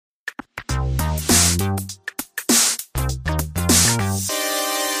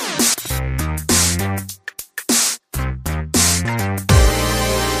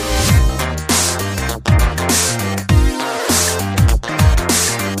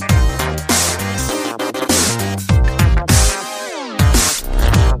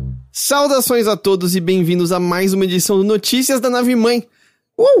Saudações a todos e bem-vindos a mais uma edição do Notícias da Nave Mãe,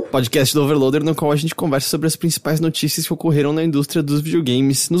 podcast do Overloader, no qual a gente conversa sobre as principais notícias que ocorreram na indústria dos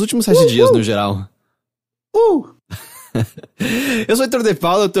videogames nos últimos 7 dias, no geral. Eu sou o Heitor De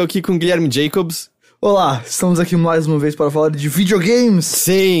Paula, eu tô aqui com o Guilherme Jacobs. Olá, estamos aqui mais uma vez para falar de videogames.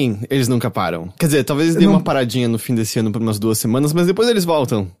 Sim, eles nunca param. Quer dizer, talvez eles deem uma paradinha no fim desse ano por umas 2 semanas, mas depois eles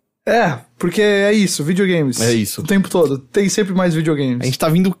voltam. É, porque é isso, videogames. É isso. O tempo todo, tem sempre mais videogames. A gente tá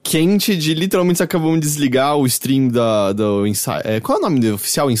vindo quente de literalmente acabamos de desligar o stream do Inside... qual é o nome do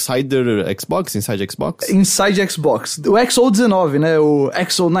oficial? Insider Xbox? Inside Xbox? Inside Xbox. O XO19, né? O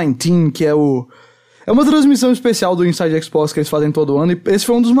XO19, que é o... É uma transmissão especial do Inside Xbox que eles fazem todo ano. E esse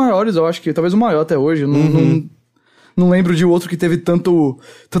foi um dos maiores, eu acho que talvez o maior até hoje. Não lembro de outro que teve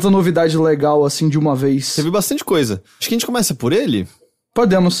tanta novidade legal assim de uma vez. Teve bastante coisa. Acho que a gente começa por ele.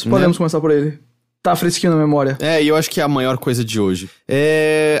 Podemos começar por ele. Tá fresquinho na memória. E eu acho que é a maior coisa de hoje.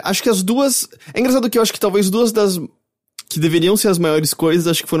 Acho que as duas... É engraçado que eu acho que talvez duas das... que deveriam ser as maiores coisas,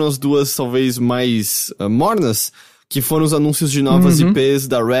 acho que foram as duas talvez mais mornas, que foram os anúncios de novas IPs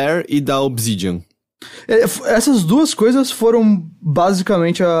da Rare e da Obsidian. Essas duas coisas foram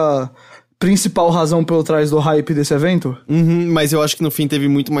basicamente a principal razão por trás do hype desse evento. Mas eu acho que no fim teve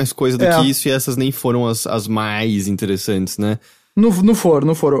muito mais coisa do que isso, e essas nem foram as mais interessantes, né? Não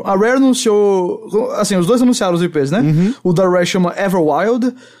foram. A Rare anunciou... Assim, os dois anunciaram os IPs, né? O da Rare chama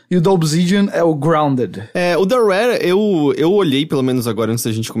Everwild e o da Obsidian é o Grounded. O da Rare, eu olhei, pelo menos agora, antes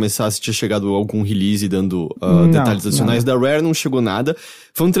da gente começar, se tinha chegado algum release dando detalhes adicionais. Da Rare não chegou nada.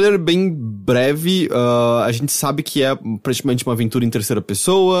 Foi um trailer bem breve. A gente sabe que é praticamente uma aventura em terceira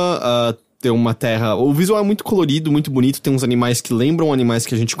pessoa. Tem uma terra... O visual é muito colorido, muito bonito. Tem uns animais que lembram animais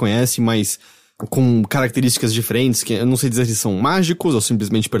que a gente conhece, mas... com características diferentes, que eu não sei dizer se são mágicos ou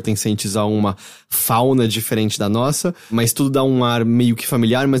simplesmente pertencentes a uma fauna diferente da nossa, mas tudo dá um ar meio que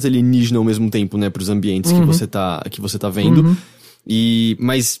familiar, mas alienígena ao mesmo tempo, né, pros ambientes que você tá vendo.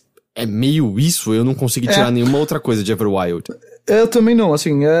 Mas é meio isso, eu não consegui tirar nenhuma outra coisa de Everwild. Eu também não,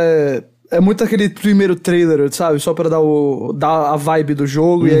 assim, é muito aquele primeiro trailer, sabe? Só pra dar a vibe do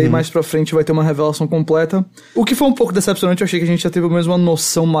jogo, e aí mais pra frente vai ter uma revelação completa. O que foi um pouco decepcionante, eu achei que a gente já teve mesmo uma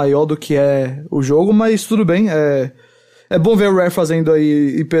noção maior do que é o jogo, mas tudo bem, é bom ver o Rare fazendo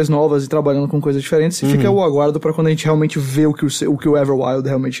aí IPs novas e trabalhando com coisas diferentes, e fica o aguardo pra quando a gente realmente vê o que o Everwild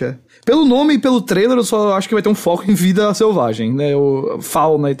realmente é. Pelo nome e pelo trailer, eu só acho que vai ter um foco em vida selvagem, né?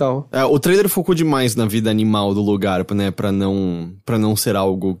 Fauna e tal. O trailer focou demais na vida animal do lugar, né? Pra não ser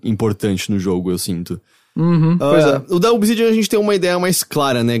algo importante no jogo, eu sinto. Pois é. O da Obsidian a gente tem uma ideia mais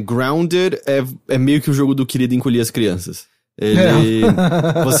clara, né? Grounded é meio que o jogo do querido encolher as crianças.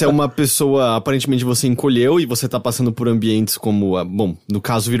 Você é uma pessoa, aparentemente você encolheu e você tá passando por ambientes como, bom, no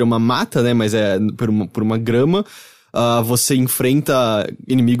caso vira uma mata, né? Mas é por uma grama. Você enfrenta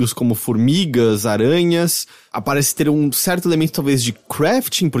inimigos como formigas, aranhas. Parece ter um certo elemento talvez de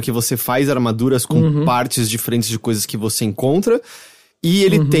crafting, porque você faz armaduras com partes diferentes de coisas que você encontra. E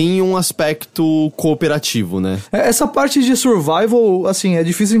ele tem um aspecto cooperativo, né? Essa parte de survival, assim, é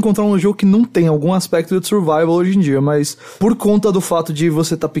difícil encontrar um jogo que não tem algum aspecto de survival hoje em dia, mas por conta do fato de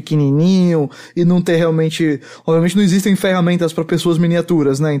você tá pequenininho e não ter realmente... Obviamente não existem ferramentas pra pessoas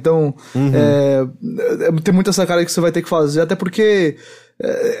miniaturas, né? Então, tem muita essa cara que você vai ter que fazer, até porque...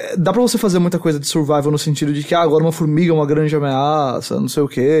 dá pra você fazer muita coisa de survival no sentido de que agora uma formiga é uma grande ameaça, não sei o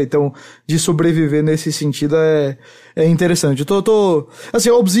que, então de sobreviver nesse sentido é interessante. Assim,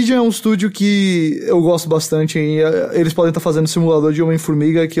 a Obsidian é um estúdio que eu gosto bastante e eles podem estar fazendo simulador de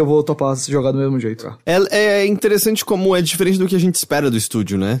Homem-Formiga que eu vou topar jogar do mesmo jeito. É interessante como é diferente do que a gente espera do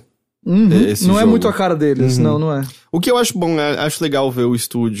estúdio, né? Não é muito a cara deles, não é. O que eu acho bom, acho legal ver o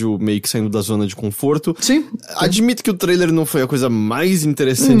estúdio meio que saindo da zona de conforto. Sim. Admito que o trailer não foi a coisa mais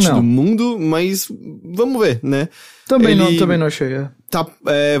interessante do mundo, mas vamos ver, né? Também não achei,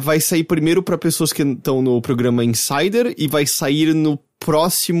 vai sair primeiro pra pessoas que estão no programa Insider e vai sair no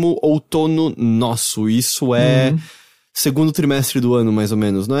próximo outono nosso. Isso é segundo trimestre do ano, mais ou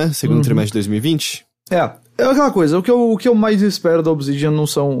menos, não é? Segundo trimestre de 2020? É aquela coisa, o que eu mais espero da Obsidian não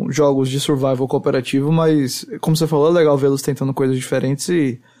são jogos de survival cooperativo, mas, como você falou, é legal vê-los tentando coisas diferentes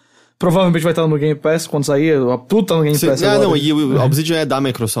e provavelmente vai estar no Game Pass quando sair, tudo tá no Game Pass agora. E o Obsidian é da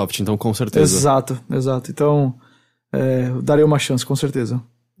Microsoft, então com certeza. Exato, então daria uma chance, com certeza.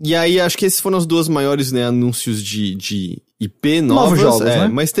 E aí, acho que esses foram os dois maiores, né, anúncios de IP novos jogos, né?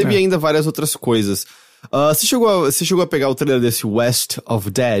 Mas teve ainda várias outras coisas. Você chegou a pegar o trailer desse West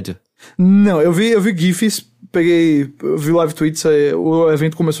of Dead? Não, eu vi GIFs, vi live tweets, o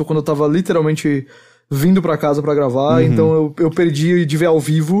evento começou quando eu tava literalmente vindo pra casa pra gravar, então eu perdi de ver ao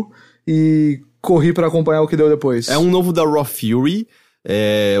vivo e corri pra acompanhar o que deu depois. É um novo da Raw Fury,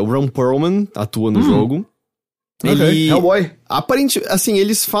 O Ron Perlman atua no jogo. Ele... Hellboy. Assim,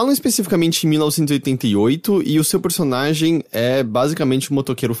 eles falam especificamente em 1988 e o seu personagem é basicamente um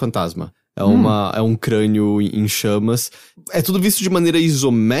motoqueiro fantasma. É um crânio em chamas. É tudo visto de maneira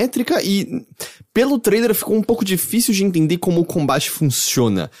isométrica e pelo trailer ficou um pouco difícil de entender como o combate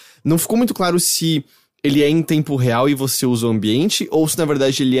funciona. Não ficou muito claro se ele é em tempo real e você usa o ambiente, ou se na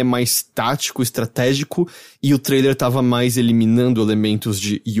verdade ele é mais tático, estratégico, e o trailer tava mais eliminando elementos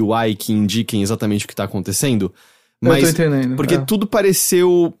de UI que indiquem exatamente o que tá acontecendo. Mas, eu tô entendendo. Porque tudo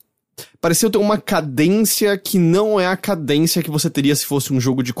pareceu ter uma cadência que não é a cadência que você teria se fosse um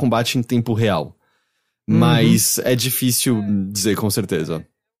jogo de combate em tempo real. Mas é difícil dizer com certeza.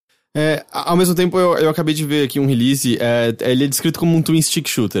 Ao mesmo tempo, eu acabei de ver aqui um release, ele é descrito como um twin stick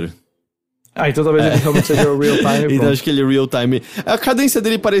shooter. Então talvez ele realmente seja real time. Então acho que ele é real time. A cadência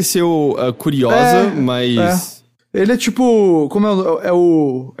dele pareceu curiosa, mas... Ele é tipo... Como é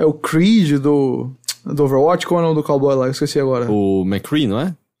o Creed do Overwatch? Qual é o nome do cowboy lá? Eu esqueci agora. O McCree, não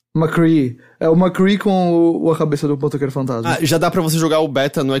é? McCree. É o McCree com a cabeça do motoqueiro fantasma. Já dá pra você jogar o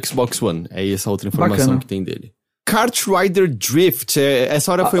beta no Xbox One. É essa outra informação que tem dele. Kart Rider Drift,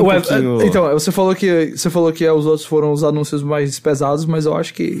 essa hora foi um pouquinho... Então, você falou que os outros foram os anúncios mais pesados, mas eu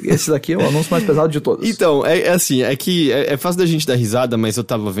acho que esse daqui é o anúncio mais pesado de todos. Então, assim, é fácil da gente dar risada, mas eu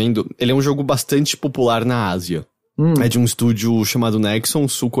tava vendo, ele é um jogo bastante popular na Ásia. É de um estúdio chamado Nexon,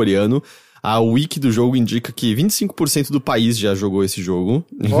 sul-coreano. A wiki do jogo indica que 25% do país já jogou esse jogo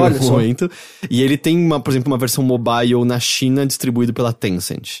em algum momento. E ele tem, por exemplo, uma versão mobile na China distribuído pela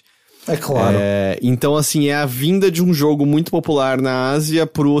Tencent. É claro. Então, assim, é a vinda de um jogo muito popular na Ásia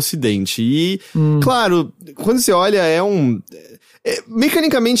pro Ocidente. E, claro, quando você olha,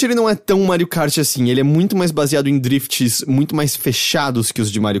 mecanicamente ele não é tão Mario Kart assim. Ele é muito mais baseado em drifts muito mais fechados que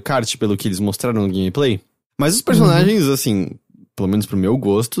os de Mario Kart, pelo que eles mostraram no gameplay. Mas os personagens, assim, pelo menos pro meu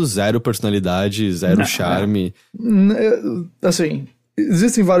gosto, zero personalidade, zero charme. Assim...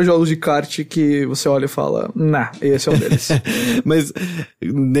 Existem vários jogos de kart que você olha e fala, esse é um deles. Mas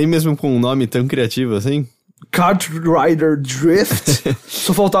nem mesmo com um nome tão criativo assim? Kart Rider Drift?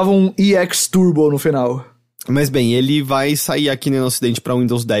 Só faltava um EX Turbo no final. Mas bem, ele vai sair aqui no Ocidente para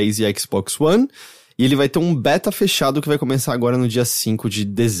Windows 10 e Xbox One. E ele vai ter um beta fechado que vai começar agora no dia 5 de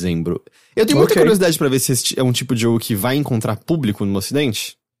dezembro. Eu tenho muita curiosidade pra ver se esse é um tipo de jogo que vai encontrar público no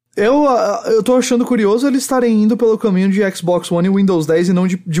Ocidente. Eu tô achando curioso eles estarem indo pelo caminho de Xbox One e Windows 10 e não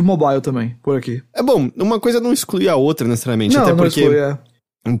de mobile também, por aqui. Bom, uma coisa não exclui a outra necessariamente, não, até não porque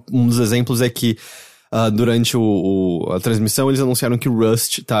exclui, um dos exemplos é que durante a transmissão eles anunciaram que o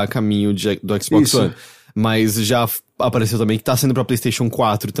Rust tá a caminho do Xbox One, mas já apareceu também que tá sendo pra PlayStation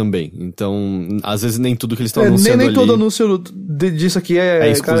 4 também, então às vezes nem tudo que eles estão anunciando nem ali... todo anúncio disso aqui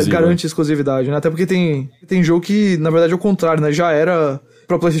garante exclusividade, né? Até porque tem jogo que, na verdade, é o contrário, né? Já era...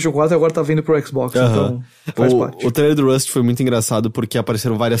 pra PlayStation 4 e agora tá vindo pro Xbox, então faz parte. O trailer do Rust foi muito engraçado porque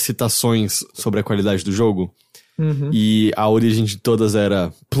apareceram várias citações sobre a qualidade do jogo. E a origem de todas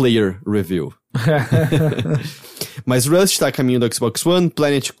era Player Review. Mas Rust tá a caminho do Xbox One,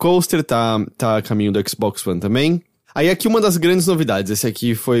 Planet Coaster tá a caminho do Xbox One também. Aí aqui uma das grandes novidades, esse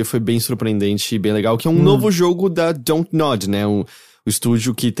aqui foi bem surpreendente e bem legal, que é um novo jogo da Don't Nod, né? O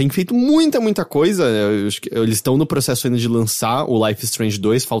estúdio que tem feito muita coisa. Eles estão no processo ainda de lançar o Life is Strange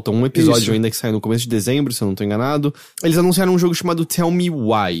 2. Falta um episódio ainda que sai no começo de dezembro, se eu não tô enganado. Eles anunciaram um jogo chamado Tell Me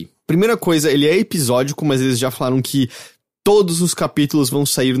Why. Primeira coisa, ele é episódico, mas eles já falaram que todos os capítulos vão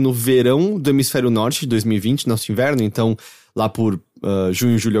sair no verão do Hemisfério Norte de 2020, nosso inverno. Então, lá por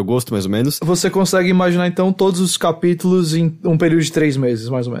junho, julho, agosto, mais ou menos. Você consegue imaginar, então, todos os capítulos em um período de 3 meses,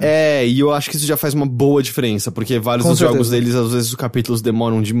 mais ou menos. E eu acho que isso já faz uma boa diferença, porque vários dos jogos deles, às vezes, os capítulos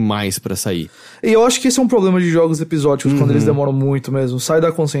demoram demais pra sair. E eu acho que esse é um problema de jogos episódicos, quando eles demoram muito mesmo. Sai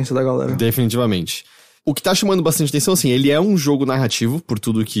da consciência da galera. Definitivamente. O que tá chamando bastante atenção, assim, ele é um jogo narrativo, por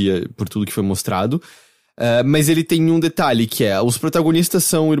tudo que foi mostrado, mas ele tem um detalhe, que os protagonistas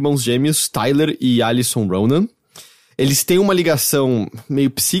são irmãos gêmeos, Tyler e Alison Ronan. Eles têm uma ligação meio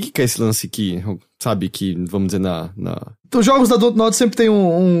psíquica, esse lance que, sabe, que, vamos dizer, Os jogos da Don't Nod sempre tem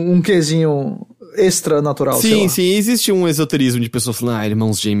um quezinho extra natural, sim, existe um esoterismo de pessoas falando,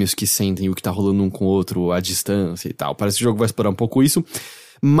 irmãos gêmeos que sentem o que tá rolando um com o outro à distância e tal. Parece que o jogo vai explorar um pouco isso.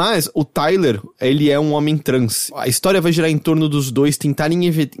 Mas o Tyler, ele é um homem trans. A história vai girar em torno dos dois tentarem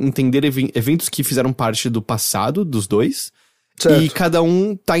entender eventos que fizeram parte do passado dos dois. Certo. E cada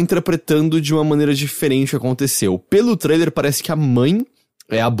um tá interpretando de uma maneira diferente o que aconteceu. Pelo trailer, parece que a mãe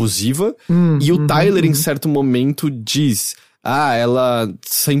é abusiva. E o Tyler, em certo momento, diz... ela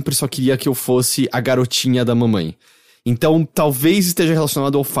sempre só queria que eu fosse a garotinha da mamãe. Então, talvez esteja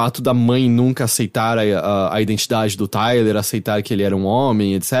relacionado ao fato da mãe nunca aceitar a identidade do Tyler, aceitar que ele era um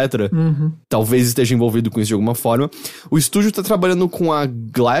homem, etc. Talvez esteja envolvido com isso de alguma forma. O estúdio tá trabalhando com a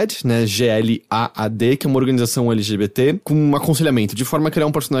GLAAD, né, G-L-A-A-D, que é uma organização LGBT, com um aconselhamento, de forma a criar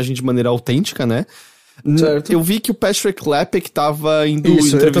um personagem de maneira autêntica, né? Certo. Eu vi que o Patrick Klepek tava indo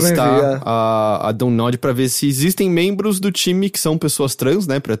Isso, entrevistar a Dontnod pra ver se existem membros do time que são pessoas trans,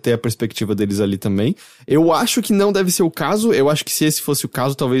 né? Pra ter a perspectiva deles ali também. Eu acho que não deve ser o caso. Eu acho que se esse fosse o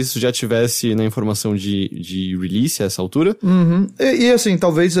caso, talvez isso já tivesse na informação de release a essa altura. E assim,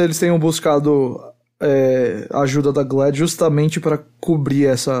 talvez eles tenham buscado a ajuda da GLAAD justamente pra cobrir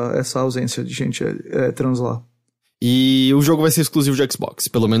essa ausência de gente trans lá. E o jogo vai ser exclusivo de Xbox,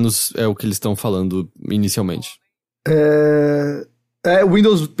 pelo menos é o que eles estão falando inicialmente.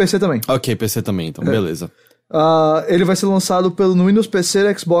 Windows PC também. Ok, PC também, então, beleza. Ele vai ser lançado no Windows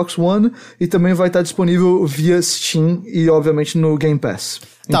PC, Xbox One, e também vai estar disponível via Steam e, obviamente, no Game Pass.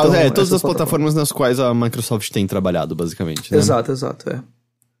 Tá, então, todas as plataformas nas quais a Microsoft tem trabalhado, basicamente, né? Exato,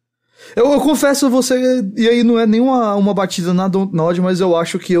 Eu confesso a você, e aí não é nenhuma uma batida na Dontnod, mas eu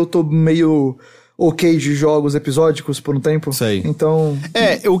acho que eu tô meio ok de jogos episódicos por um tempo. Sei. Então...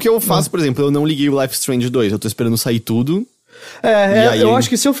 o que eu faço, por exemplo, eu não liguei o Life is Strange 2, eu tô esperando sair tudo. Eu acho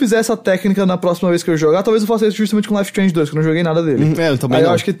que se eu fizer essa técnica na próxima vez que eu jogar, talvez eu faça isso justamente com Life is Strange 2, que eu não joguei nada dele. Eu também aí não.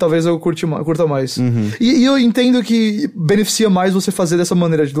 eu acho que talvez eu curta mais. E eu entendo que beneficia mais você fazer dessa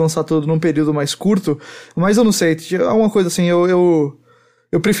maneira, de lançar tudo num período mais curto, mas eu não sei, é uma coisa assim, eu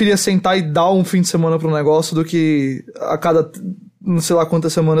preferia sentar e dar um fim de semana pro negócio do que a cada... não sei lá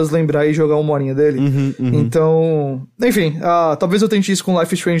quantas semanas lembrar e jogar uma horinha dele. Então, enfim, talvez eu tente isso com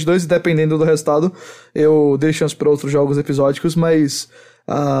Life is Strange 2 e dependendo do resultado, eu dei chance pra outros jogos episódicos, mas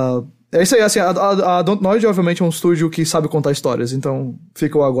é isso aí, assim, a Dontnod obviamente é um estúdio que sabe contar histórias, então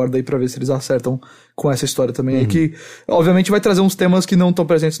fica o aguardo aí pra ver se eles acertam com essa história também, aí que obviamente vai trazer uns temas que não estão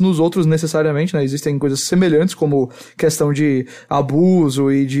presentes nos outros necessariamente, né, existem coisas semelhantes como questão de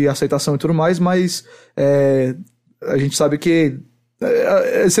abuso e de aceitação e tudo mais, mas a gente sabe que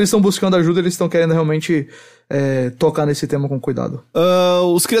se eles estão buscando ajuda, eles estão querendo realmente tocar nesse tema com cuidado.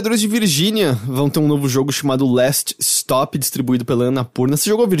 Os criadores de Virginia vão ter um novo jogo chamado Last Stop, distribuído pela Annapurna. Você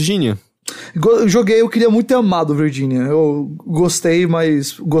jogou Virginia? Joguei, eu queria muito ter amado Virginia. Eu gostei,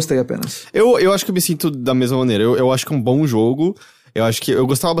 mas gostei apenas. Eu acho que eu me sinto da mesma maneira. Eu acho que é um bom jogo. Eu acho que eu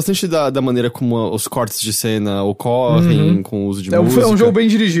gostava bastante da maneira como os cortes de cena ocorrem, com o uso de música. É um jogo bem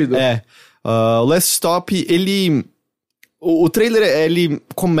dirigido. O Last Stop, ele... O trailer, ele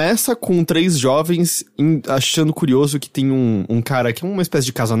começa com 3 jovens achando curioso que tem um cara que é uma espécie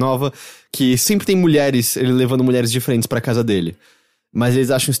de casa nova, que sempre tem mulheres, ele levando mulheres diferentes pra casa dele. Mas eles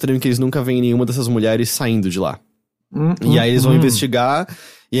acham estranho que eles nunca veem nenhuma dessas mulheres saindo de lá. E aí eles vão investigar,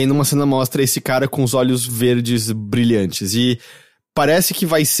 e aí numa cena mostra esse cara com os olhos verdes brilhantes. E parece que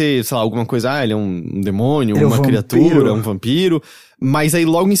vai ser, sei lá, alguma coisa, ele é um demônio, uma criatura, um vampiro... Mas aí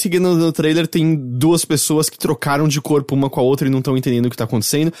logo em seguida no trailer tem 2 pessoas que trocaram de corpo uma com a outra e não estão entendendo o que tá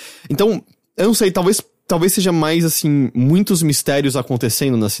acontecendo. Então, eu não sei, talvez seja mais, assim, muitos mistérios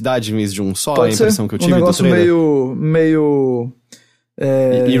acontecendo na cidade em vez de um só. Pode a impressão que eu tive do trailer. meio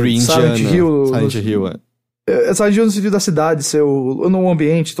Eerie Indiana. Silent Hill, Silent Hill no sentido da cidade, no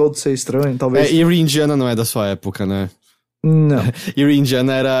ambiente todo ser estranho, talvez. Eerie Indiana não é da sua época, né? Não. Eerie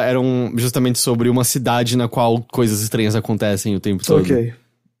Indiana era justamente sobre uma cidade na qual coisas estranhas acontecem o tempo todo. Ok.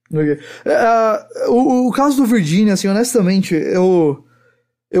 O caso do Virginia, assim, honestamente, eu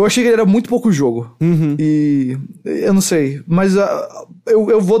achei que ele era muito pouco jogo. E eu não sei, mas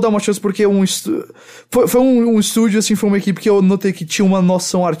eu vou dar uma chance porque foi um estúdio, assim, foi uma equipe que eu notei que tinha uma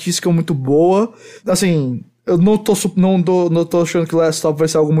noção artística muito boa. Assim... Eu não tô achando que o Last Stop vai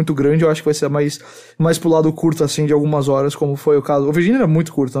ser algo muito grande, eu acho que vai ser mais pro lado curto, assim, de algumas horas, como foi o caso. O Virginia era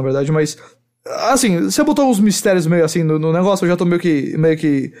muito curto, na verdade, mas... Assim, você botou uns mistérios meio assim no negócio, eu já tô meio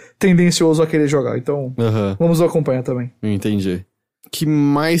que tendencioso a querer jogar, então vamos acompanhar também. Entendi. Que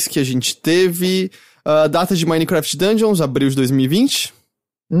mais que a gente teve? Data de Minecraft Dungeons, abril de 2020.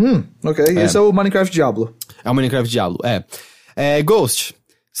 Ok, esse é o Minecraft Diablo. É o Minecraft Diablo, Ghost...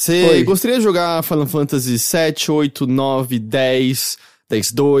 Você gostaria de jogar Final Fantasy 7, 8, 9, 10,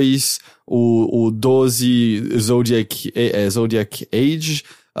 10-2, o 12 Zodiac Age,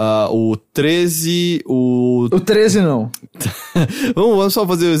 o 13, o 13 não. Vamos só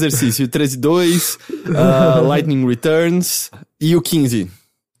fazer o exercício. O 13-2, Lightning Returns e o 15.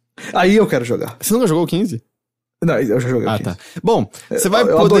 Aí eu quero jogar. Você nunca jogou o 15? Não, eu já joguei. Ah, tá. Bom, você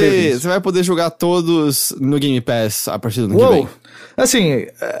vai poder jogar todos no Game Pass a partir do ano que vem. Assim,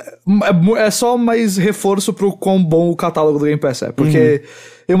 é só mais reforço pro quão bom o catálogo do Game Pass é. Porque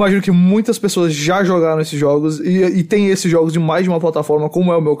eu imagino que muitas pessoas já jogaram esses jogos e tem esses jogos de mais de uma plataforma,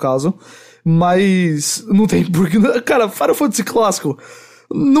 como é o meu caso. Mas não tem porquê. Cara, Final Fantasy clássico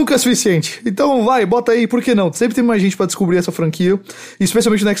nunca é suficiente. Então bota aí, por que não? Sempre tem mais gente pra descobrir essa franquia,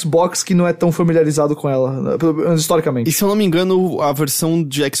 especialmente no Xbox, que não é tão familiarizado com ela, historicamente. E se eu não me engano, a versão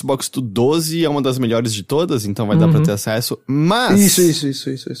de Xbox do 12 é uma das melhores de todas, então vai dar pra ter acesso, mas... Isso.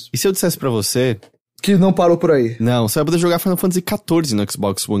 E se eu dissesse pra você... Que não parou por aí. Não, você vai poder jogar Final Fantasy XIV no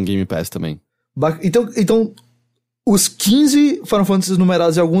Xbox One Game Pass também. Então... Os 15 Final Fantasy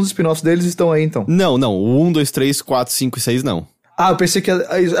numerados e alguns spin-offs deles estão aí, então? Não. O 1, 2, 3, 4, 5 e 6 não. Ah, eu pensei que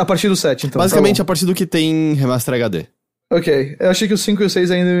a partir do 7, então. Basicamente, a partir do que tem Remaster HD. Ok. Eu achei que os 5 e o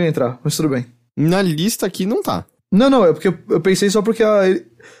 6 ainda iam entrar, mas tudo bem. Na lista aqui não tá. Não, é porque eu pensei só porque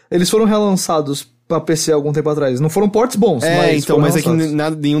eles foram relançados pra PC há algum tempo atrás. Não foram ports bons, mas é que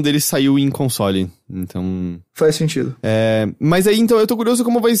nenhum deles saiu em console, então... Faz sentido. Mas aí, então, eu tô curioso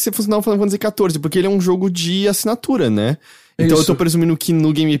como vai funcionar o Final Fantasy XIV, porque ele é um jogo de assinatura, né? Então eu tô presumindo que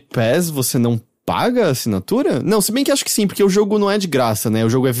no Game Pass você não paga assinatura? Não, se bem que acho que sim, porque o jogo não é de graça, né? O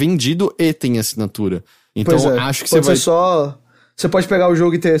jogo é vendido e tem assinatura. Então acho que você vai... Você pode pegar o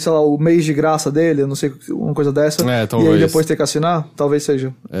jogo e ter, sei lá, o mês de graça dele, eu não sei, uma coisa dessa. Talvez. E aí depois ter que assinar? Talvez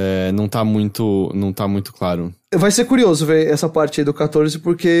seja. Não tá muito claro. Vai ser curioso ver essa parte aí do 14,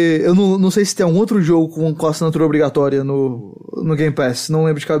 porque eu não sei se tem algum outro jogo com assinatura obrigatória no Game Pass. Não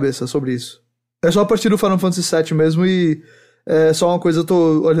lembro de cabeça sobre isso. É só a partir do Final Fantasy VII mesmo e... só uma coisa, eu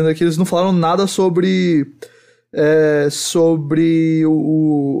tô olhando aqui, eles não falaram nada sobre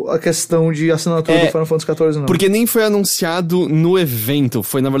a questão de assinatura do Final Fantasy XIV, não. Porque nem foi anunciado no evento,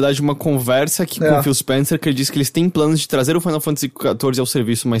 foi na verdade uma conversa aqui com o Phil Spencer, que ele disse que eles têm planos de trazer o Final Fantasy XIV ao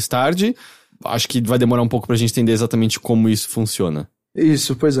serviço mais tarde. Acho que vai demorar um pouco pra gente entender exatamente como isso funciona.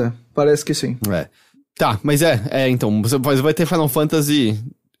 Isso, pois é, parece que sim. Tá, mas então, você vai ter Final Fantasy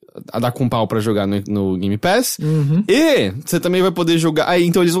a dar com pau pra jogar no Game Pass. E você também vai poder jogar...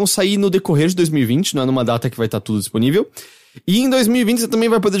 então eles vão sair no decorrer de 2020, não é numa data que vai estar tudo disponível. E em 2020 você também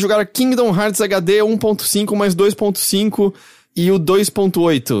vai poder jogar Kingdom Hearts HD 1.5 mais 2.5 e o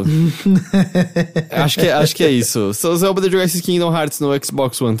 2.8. acho que é isso. Você vai poder jogar esses Kingdom Hearts no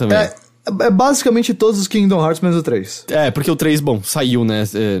Xbox One também. É basicamente todos os Kingdom Hearts menos o 3. Porque o 3, saiu, né,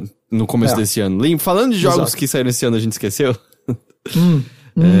 no começo desse ano. Falando de jogos que saíram esse ano, a gente esqueceu.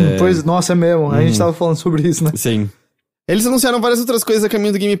 Pois, nossa, é mesmo. A gente tava falando sobre isso, né? Sim. Eles anunciaram várias outras coisas a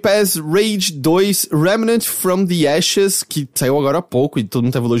caminho do Game Pass. Rage 2, Remnant from the Ashes, que saiu agora há pouco e todo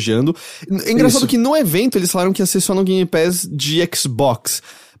mundo tava elogiando. É engraçado que no evento eles falaram que ia ser só no Game Pass de Xbox.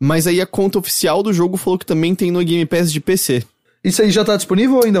 Mas aí a conta oficial do jogo falou que também tem no Game Pass de PC. Isso aí já tá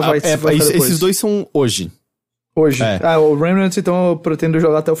disponível ou ainda vai esses dois são hoje. Hoje? O Remnant, então eu pretendo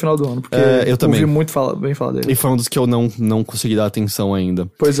jogar até o final do ano, porque eu também ouvi muito bem falar dele. E foi um dos que eu não consegui dar atenção ainda.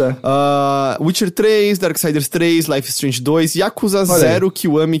 Pois é. Witcher 3, Darksiders 3, Life is Strange 2, Yakuza 0,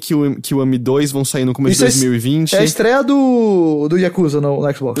 Kiwami 2 vão sair no começo de 2020. É a estreia do Yakuza no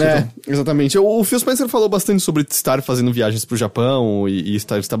Xbox. Então. Exatamente. O Phil Spencer falou bastante sobre estar fazendo viagens pro Japão e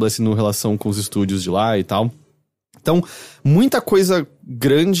estar estabelecendo relação com os estúdios de lá e tal. Então, muita coisa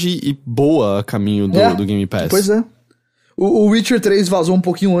grande e boa a caminho do Game Pass. Pois é. O Witcher 3 vazou um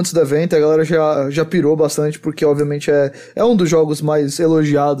pouquinho antes do evento, a galera já pirou bastante, porque obviamente é um dos jogos mais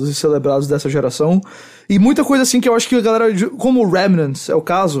elogiados e celebrados dessa geração. E muita coisa assim que eu acho que a galera, como o Remnant é o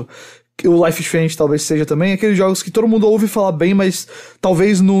caso, o Life is Strange talvez seja também, aqueles jogos que todo mundo ouve falar bem, mas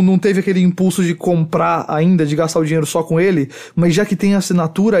talvez não teve aquele impulso de comprar ainda, de gastar o dinheiro só com ele, mas já que tem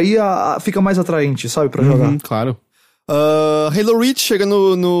assinatura aí fica mais atraente, sabe, pra jogar. Claro. Halo Reach chega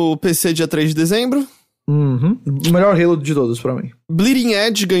no PC dia 3 de dezembro. O melhor Halo de todos pra mim. Bleeding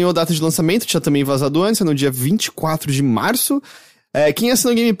Edge ganhou data de lançamento, tinha também vazado antes, é no dia 24 de março. Quem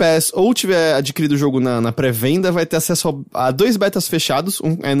assinou o Game Pass ou tiver adquirido o jogo na pré-venda vai ter acesso a 2 betas fechados.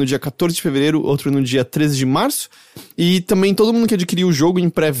 Um é no dia 14 de fevereiro, outro no dia 13 de março. E também todo mundo que adquiriu o jogo em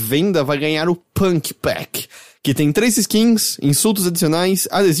pré-venda vai ganhar o Punk Pack, que tem 3 skins, insultos adicionais,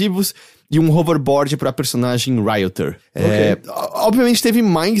 adesivos e um hoverboard pra personagem Rioter. Obviamente teve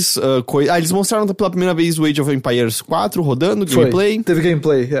mais coisa. Eles mostraram pela primeira vez o Age of Empires 4 rodando, gameplay. Teve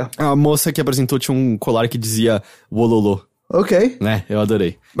gameplay, A moça que apresentou tinha um colar que dizia Wololo. Ok. Né, eu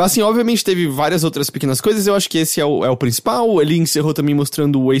adorei. Mas assim, obviamente teve várias outras pequenas coisas, eu acho que esse é o principal. Ele encerrou também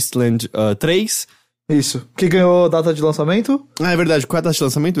mostrando o Wasteland 3. Isso. Que ganhou data de lançamento? É verdade, qual é a data de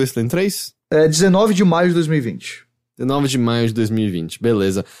lançamento do Wasteland 3? 19 de maio de 2020. 19 de maio de 2020,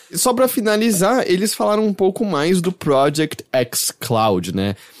 beleza. Só pra finalizar, eles falaram um pouco mais do Project X Cloud,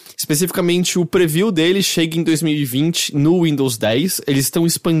 né? Especificamente, o preview dele chega em 2020 no Windows 10. Eles estão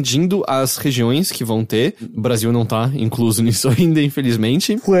expandindo as regiões que vão ter. O Brasil não tá incluso nisso ainda,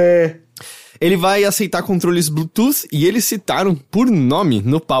 infelizmente. Ué. Ele vai aceitar controles Bluetooth e eles citaram por nome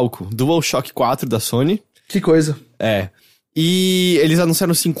no palco DualShock 4 da Sony. Que coisa. É. E eles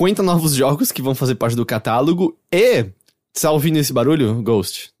anunciaram 50 novos jogos que vão fazer parte do catálogo e... Você tá ouvindo esse barulho,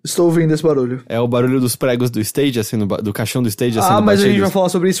 Ghost? Estou ouvindo esse barulho. É o barulho dos pregos do Stadia, do caixão do Stadia sendo batidos. Mas a gente batidos. vai falar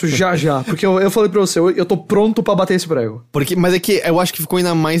sobre isso já. Porque eu falei pra você, eu tô pronto pra bater esse prego. Mas é que eu acho que ficou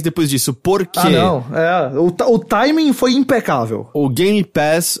ainda mais depois disso. Porque... não. O timing foi impecável. O Game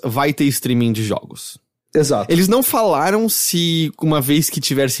Pass vai ter streaming de jogos. Exato. Eles não falaram se, uma vez que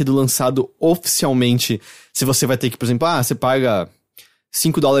tiver sido lançado oficialmente, se você vai ter que, por exemplo, você paga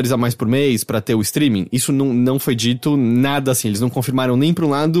 $5 a mais por mês pra ter o streaming. Isso não foi dito nada assim. Eles não confirmaram nem pra um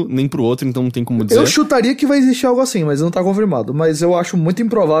lado, nem pro outro, então não tem como dizer. Eu chutaria que vai existir algo assim, mas não tá confirmado. Mas eu acho muito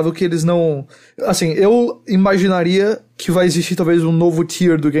improvável que eles não... Assim, eu imaginaria que vai existir talvez um novo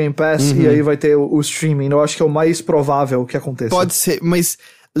tier do Game Pass e aí vai ter o streaming. Eu acho que é o mais provável que aconteça. Pode ser, mas...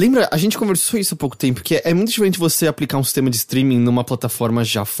 Lembra, a gente conversou isso há pouco tempo, que é muito diferente você aplicar um sistema de streaming numa plataforma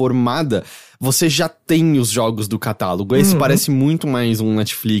já formada. Você já tem os jogos do catálogo. Esse parece muito mais um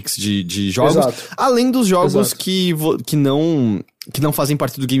Netflix de jogos. Exato. Além dos jogos que não fazem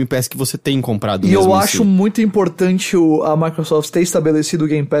parte do Game Pass que você tem comprado. E eu acho muito importante a Microsoft ter estabelecido o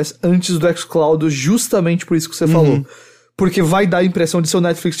Game Pass antes do xCloud, justamente por isso que você falou. Porque vai dar a impressão de ser o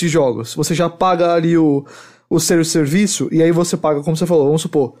Netflix de jogos. Você já paga ali o seu serviço, e aí você paga, como você falou, vamos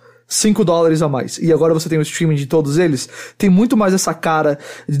supor, $5 a mais. E agora você tem o streaming de todos eles. Tem muito mais essa cara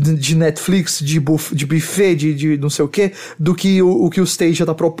de Netflix, de buffet, de não sei o que, do que o que o Stadia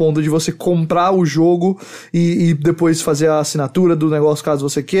tá propondo de você comprar o jogo e depois fazer a assinatura do negócio caso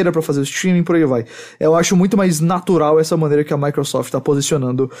você queira pra fazer o streaming, por aí vai. Eu acho muito mais natural essa maneira que a Microsoft tá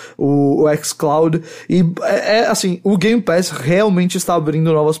posicionando o xCloud. E assim, o Game Pass realmente está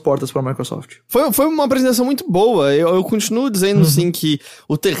abrindo novas portas pra Microsoft. Foi uma apresentação muito boa. Eu continuo dizendo, sim, que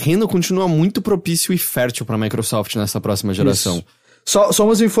o terreno continua muito propício e fértil pra Microsoft nessa próxima geração. Isso. Só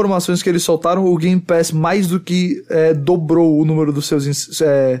umas informações que eles soltaram, o Game Pass mais do que dobrou o número dos seus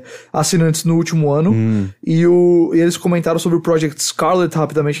assinantes no último ano, e eles comentaram sobre o Project Scarlet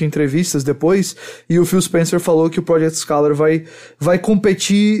rapidamente em entrevistas depois, e o Phil Spencer falou que o Project Scarlet vai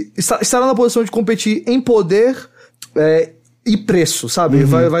competir, estará na posição de competir em poder e preço, sabe?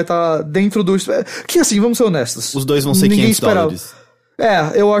 Vai estar dentro do... Que assim, vamos ser honestos. Os dois vão ser $500.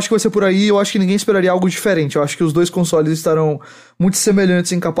 Eu acho que vai ser por aí, eu acho que ninguém esperaria algo diferente. Eu acho que os dois consoles estarão muito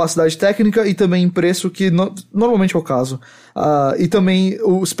semelhantes em capacidade técnica e também em preço, que normalmente é o caso. E também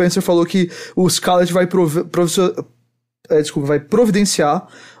o Spencer falou que o Scarlett vai providenciar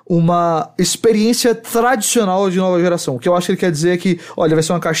uma experiência tradicional de nova geração. O que eu acho que ele quer dizer é que, olha, vai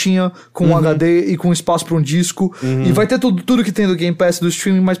ser uma caixinha com um HD e com espaço para um disco, e vai ter tudo que tem do Game Pass, do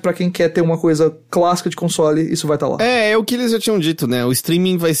streaming, mas pra quem quer ter uma coisa clássica de console, isso vai estar lá. É o que eles já tinham dito, né? O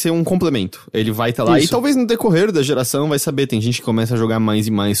streaming vai ser um complemento. Ele vai estar lá, e talvez no decorrer da geração vai saber, tem gente que começa a jogar mais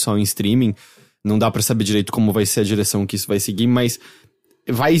e mais só em streaming, não dá pra saber direito como vai ser a direção que isso vai seguir, mas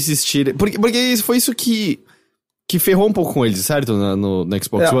vai existir... Porque foi isso que ferrou um pouco com eles, certo? No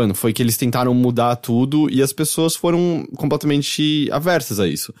Xbox One. Foi que eles tentaram mudar tudo e as pessoas foram completamente aversas a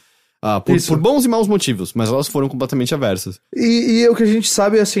isso. Por bons e maus motivos, mas elas foram completamente aversas. E o que a gente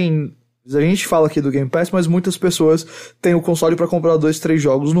sabe, assim... A gente fala aqui do Game Pass, mas muitas pessoas têm o console pra comprar 2, 3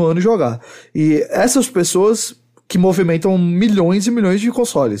 jogos no ano e jogar. E essas pessoas que movimentam milhões e milhões de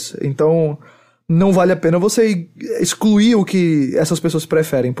consoles. Então... não vale a pena você excluir o que essas pessoas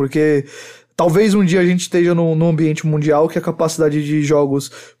preferem, porque talvez um dia a gente esteja num ambiente mundial que a capacidade de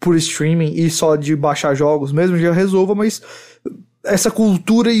jogos por streaming e só de baixar jogos mesmo já resolva, mas essa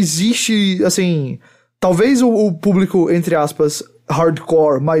cultura existe, assim, talvez o público, entre aspas,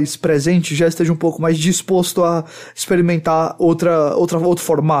 hardcore mais presente já esteja um pouco mais disposto a experimentar outro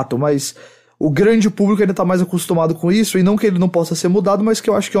formato, mas o grande público ainda tá mais acostumado com isso, e não que ele não possa ser mudado, mas que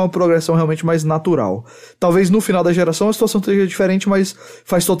eu acho que é uma progressão realmente mais natural. Talvez no final da geração a situação seja diferente, mas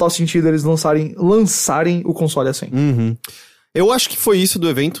faz total sentido eles lançarem o console assim. Eu acho que foi isso do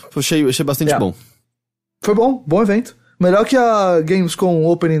evento, achei bastante bom. Foi bom evento. Melhor que a Gamescom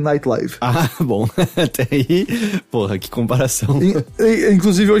Opening Night Live. Bom. Até aí, porra, que comparação.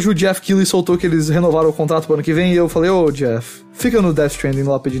 Inclusive, hoje o Jeff Keighley soltou que eles renovaram o contrato pro ano que vem, e eu falei, Jeff, fica no Death Stranding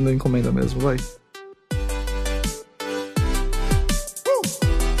lá pedindo encomenda mesmo, vai.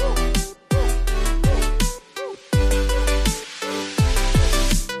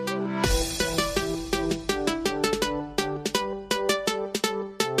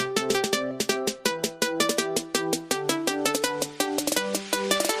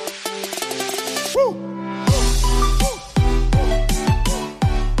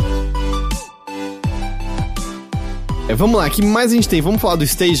 Vamos lá, o que mais a gente tem? Vamos falar do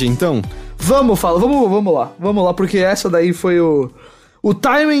Stadia, então? Vamos lá, porque essa daí foi o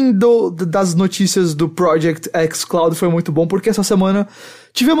timing das notícias do Project X Cloud foi muito bom, porque essa semana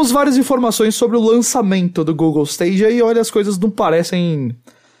tivemos várias informações sobre o lançamento do Google Stadia e olha, as coisas não parecem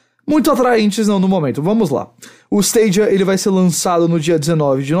muito atraentes não no momento. Vamos lá. O Stadia, ele vai ser lançado no dia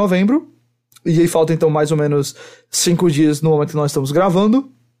 19 de novembro, e aí falta então mais ou menos 5 dias no momento que nós estamos gravando.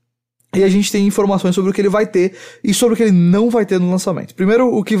 E a gente tem informações sobre o que ele vai ter e sobre o que ele não vai ter no lançamento. Primeiro,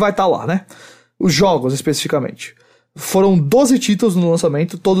 o que vai estar lá, né? Os jogos, especificamente. Foram 12 títulos no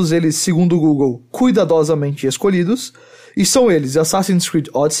lançamento, todos eles, segundo o Google, cuidadosamente escolhidos. E são eles Assassin's Creed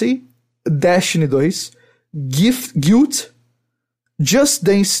Odyssey, Destiny 2, Guild, Just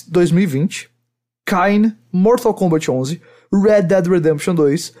Dance 2020, Kain, Mortal Kombat 11, Red Dead Redemption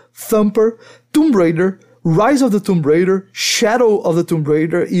 2, Thumper, Tomb Raider, Rise of the Tomb Raider, Shadow of the Tomb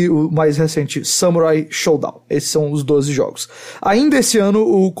Raider e o mais recente Samurai Showdown. Esses são os 12 jogos. Ainda esse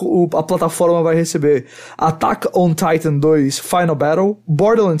ano a plataforma vai receber Attack on Titan 2 Final Battle,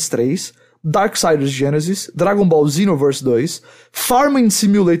 Borderlands 3, Darksiders Genesis, Dragon Ball Xenoverse 2, Farming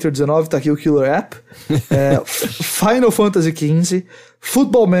Simulator 19, tá aqui o Killer App, Final Fantasy XV,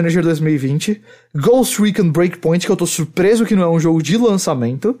 Football Manager 2020, Ghost Recon Breakpoint, que eu tô surpreso que não é um jogo de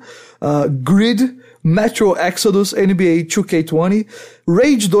lançamento, Grid, Metro Exodus, NBA 2K20,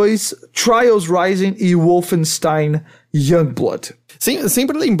 Rage 2, Trials Rising e Wolfenstein Youngblood.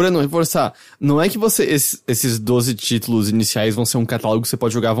 Sempre lembrando, reforçar, não é que esses 12 títulos iniciais vão ser um catálogo que você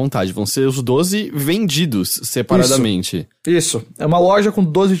pode jogar à vontade, vão ser os 12 vendidos separadamente. Isso. É uma loja com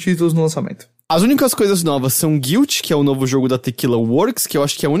 12 títulos no lançamento. As únicas coisas novas são Guild, que é o novo jogo da Tequila Works, que eu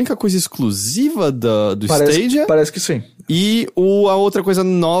acho que é a única coisa exclusiva do Stadia. Parece que sim. E a outra coisa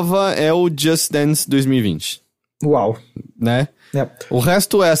nova é o Just Dance 2020. Uau. Né? Yep. O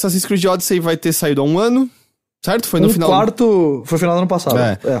resto é Assassin's Creed Odyssey vai ter saído há um ano, certo? Foi no final... Foi final do ano passado.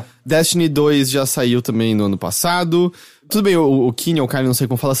 Destiny 2 já saiu também no ano passado. Tudo bem, o Kain, não sei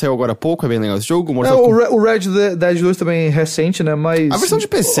como fala, saiu agora há pouco, é bem legal esse jogo. O Red Dead 2 também é recente, né, mas... A versão de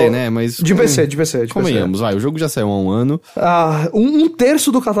PC, né, mas... De PC. Convenhamos, vai, o jogo já saiu há um ano. Um terço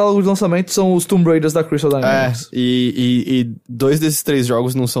do catálogo de lançamento são os Tomb Raiders da Crystal Dynamics. E 2 desses 3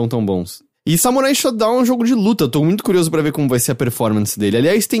 jogos não são tão bons. E Samurai Shodown é um jogo de luta, eu tô muito curioso pra ver como vai ser a performance dele.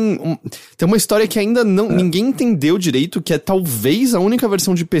 Aliás, tem uma história que ainda ninguém entendeu direito, que é talvez a única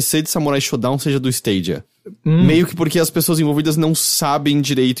versão de PC de Samurai Shodown seja do Stadia. Meio que porque as pessoas envolvidas não sabem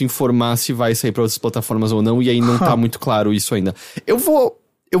direito informar se vai sair pra outras plataformas ou não, e aí não tá muito claro isso ainda.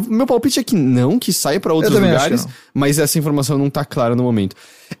 Meu palpite é que não, que sai pra outros lugares, mas essa informação não tá clara no momento.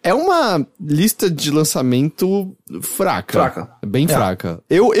 É uma lista de lançamento fraca. Bem fraca.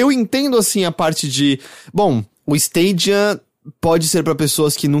 Eu entendo, assim, a parte de... Bom, o Stadia pode ser pra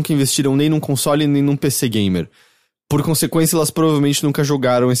pessoas que nunca investiram nem num console nem num PC gamer. Por consequência, elas provavelmente nunca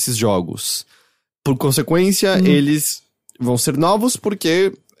jogaram esses jogos. Por consequência, eles vão ser novos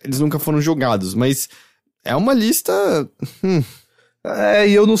porque eles nunca foram jogados. Mas é uma lista...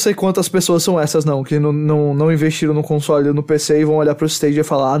 E eu não sei quantas pessoas são essas, não, que não investiram no console ou no PC e vão olhar pro Stadia e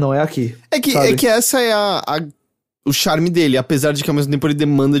falar, não, é aqui. É que essa é o charme dele, apesar de que ao mesmo tempo ele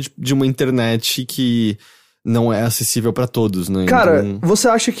demanda de uma internet que não é acessível pra todos, né? Cara, você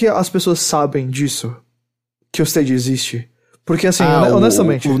acha que as pessoas sabem disso? Que o Stadia existe? Porque assim,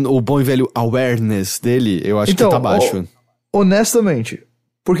 honestamente... O bom e velho awareness dele, eu acho que tá baixo. Honestamente,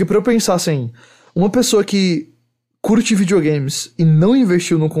 porque pra eu pensar assim, uma pessoa que curte videogames e não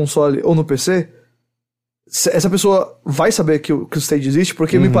investiu no console ou no PC, essa pessoa vai saber que o Stadia existe,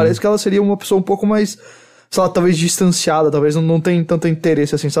 porque me parece que ela seria uma pessoa um pouco mais, sei lá, talvez distanciada, talvez não tem tanto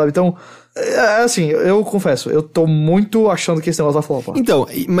interesse assim, sabe? Então, assim, eu confesso, eu tô muito achando que esse negócio vai flopar. Então,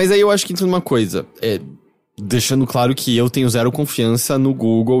 mas aí eu acho que tem uma coisa, deixando claro que eu tenho zero confiança no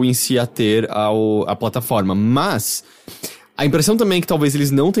Google em si a ter a plataforma, mas... A impressão também é que talvez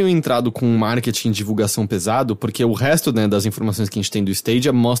eles não tenham entrado com marketing e divulgação pesado, porque o resto, né, das informações que a gente tem do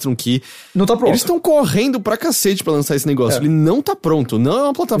Stadia mostram que... Não tá pronto. Eles estão correndo pra cacete pra lançar esse negócio. Ele não tá pronto. Não é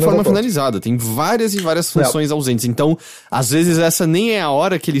uma plataforma finalizada. Tem várias e várias funções ausentes. Então, às vezes essa nem é a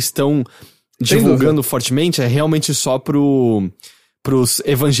hora que eles estão divulgando fortemente. É realmente só pros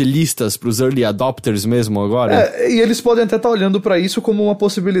evangelistas, pros early adopters mesmo agora. E eles podem até estar olhando pra isso como uma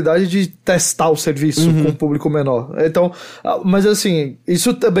possibilidade de testar o serviço com um público menor. Então, mas assim,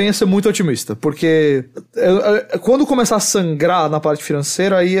 isso também é ser muito otimista, porque quando começar a sangrar na parte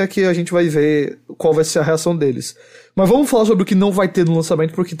financeira, aí é que a gente vai ver qual vai ser a reação deles. Mas vamos falar sobre o que não vai ter no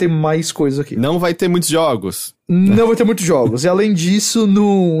lançamento, porque tem mais coisas aqui. Não vai ter muitos jogos. Não vai ter muitos jogos. E além disso,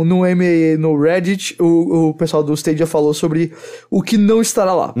 no MAA, no Reddit, o pessoal do Stadia falou sobre o que não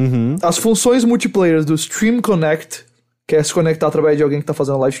estará lá. As funções multiplayer do Stream Connect, que é se conectar através de alguém que tá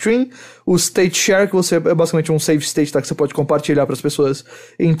fazendo live stream. O State Share, que você é basicamente um save state, tá? Que você pode compartilhar para as pessoas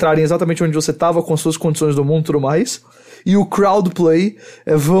entrarem exatamente onde você tava, com as suas condições do mundo e tudo mais. E o Crowdplay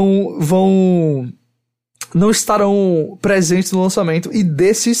não estarão presentes no lançamento, e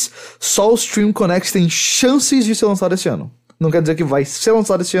desses, só o Stream Connect tem chances de ser lançado esse ano. Não quer dizer que vai ser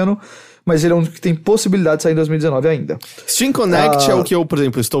lançado esse ano, mas ele é um que tem possibilidade de sair em 2019 ainda. Stream Connect é o que eu, por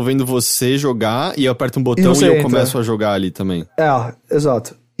exemplo, estou vendo você jogar e eu aperto um botão e eu começo a jogar ali também.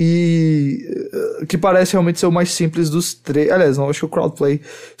 Exato. E que parece realmente ser o mais simples dos três. Aliás, não, acho que o Crowdplay...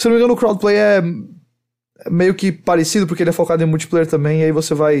 Se não me engano, o Crowdplay é meio que parecido, porque ele é focado em multiplayer também, e aí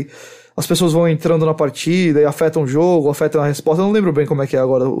você vai... As pessoas vão entrando na partida e afetam o jogo, afetam a resposta. Eu não lembro bem como é que é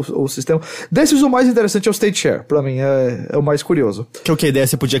agora o sistema. Desses, o mais interessante é o State Share, pra mim, é o mais curioso. Que é o que a ideia,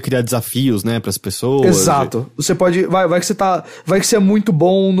 você podia criar desafios, né, pras pessoas. Exato. Você pode... Vai que você é muito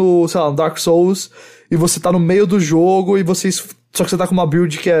bom no, sei lá, no Dark Souls, e você tá no meio do jogo, e só que você tá com uma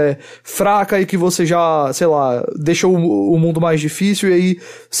build que é fraca e que você já, sei lá, deixou o mundo mais difícil, e aí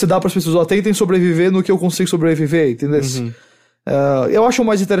você dá pras pessoas, tentem sobreviver no que eu consigo sobreviver, entendeu? Eu acho o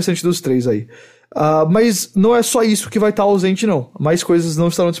mais interessante dos três aí. Mas não é só isso que vai estar ausente, não. Mais coisas não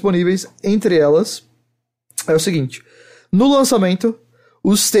estarão disponíveis. Entre elas, é o seguinte. No lançamento,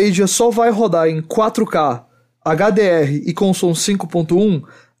 o Stadia só vai rodar em 4K, HDR e com som 5.1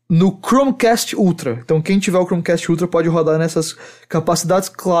 no Chromecast Ultra. Então quem tiver o Chromecast Ultra pode rodar nessas capacidades,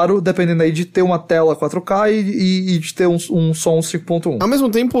 claro, dependendo aí de ter uma tela 4K e de ter um som 5.1. Ao mesmo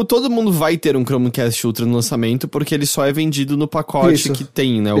tempo, todo mundo vai ter um Chromecast Ultra no lançamento, porque ele só é vendido no pacote que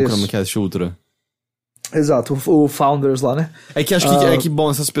tem, né, o Chromecast Ultra. Exato, o Founders lá, né? É que acho que,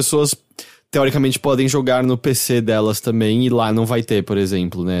 bom, essas pessoas... teoricamente podem jogar no PC delas também, e lá não vai ter, por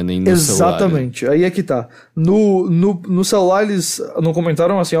exemplo, né? Nem no celular. Exatamente, aí é que tá. No celular eles não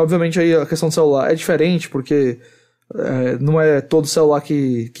comentaram, assim, obviamente aí a questão do celular é diferente, porque não é todo celular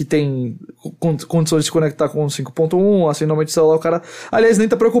que tem condições de se conectar com 5.1, assim, normalmente o celular o cara, aliás, nem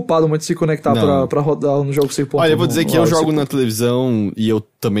tá preocupado muito de se conectar pra rodar no jogo 5.1. Olha, eu vou dizer que eu jogo na televisão e eu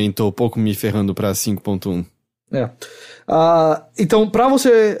também tô um pouco me ferrando pra 5.1. Então, pra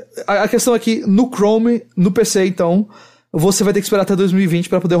você... A questão aqui, no Chrome, no PC, então, você vai ter que esperar até 2020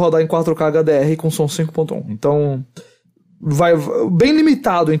 pra poder rodar em 4K HDR com som 5.1. Então, vai bem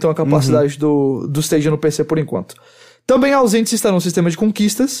limitado, então, a capacidade do Stadia no PC por enquanto. Também ausentes estarão o sistema de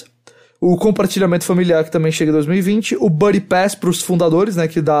conquistas, o compartilhamento familiar, que também chega em 2020, o Buddy Pass pros fundadores, né,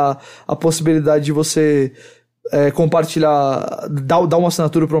 que dá a possibilidade de você compartilhar, dar uma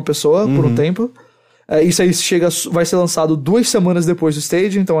assinatura pra uma pessoa por um tempo. Isso aí vai ser lançado 2 semanas depois do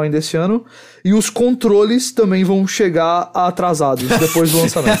Stadia, então ainda esse ano. E os controles também vão chegar atrasados depois do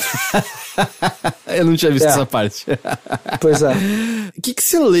lançamento. Eu não tinha visto essa parte. Pois é. O que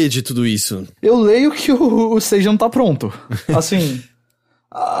você lê de tudo isso? Eu leio que o Stadia não tá pronto. Assim,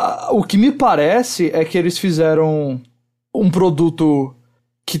 o que me parece é que eles fizeram um produto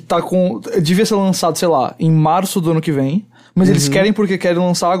que tá devia ser lançado, sei lá, em março do ano que vem. Mas eles querem porque querem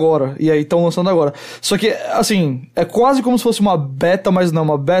lançar agora. E aí estão lançando agora. Só que, assim, é quase como se fosse uma beta, mas não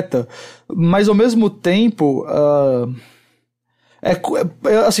uma beta. Mas ao mesmo tempo...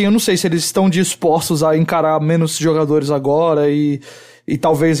 assim, eu não sei se eles estão dispostos a encarar menos jogadores agora e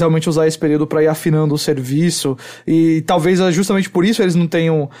talvez realmente usar esse período para ir afinando o serviço. E talvez justamente por isso eles não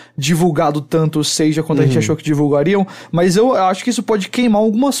tenham divulgado tanto o Stadia quanto a gente achou que divulgariam. Mas eu acho que isso pode queimar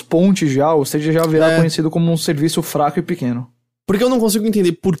algumas pontes já. O Stadia já virá conhecido como um serviço fraco e pequeno. Porque eu não consigo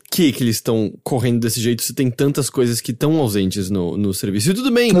entender por que eles estão correndo desse jeito se tem tantas coisas que estão ausentes no serviço. E tudo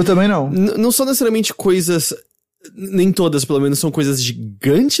bem. Eu também não. Não são necessariamente coisas... Nem todas, pelo menos, são coisas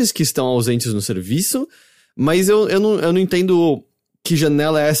gigantes que estão ausentes no serviço. Mas eu não entendo... Que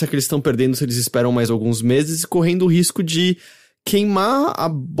janela é essa que eles estão perdendo se eles esperam mais alguns meses, correndo o risco de queimar a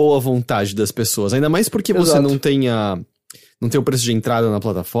boa vontade das pessoas. Ainda mais porque você não tem o preço de entrada na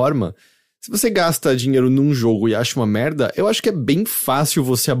plataforma. Se você gasta dinheiro num jogo e acha uma merda, eu acho que é bem fácil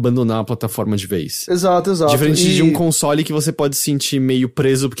você abandonar a plataforma de vez. Exato. Diferente de um console que você pode se sentir meio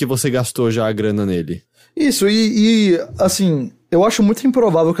preso porque você gastou já a grana nele. Isso, assim, eu acho muito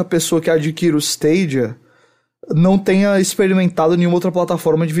improvável que a pessoa que adquira o Stadia não tenha experimentado nenhuma outra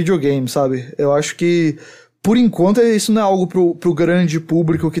plataforma de videogame, sabe? Eu acho que, por enquanto, isso não é algo pro grande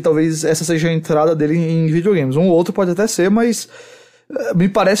público, que talvez essa seja a entrada dele em videogames. Um ou outro pode até ser, mas me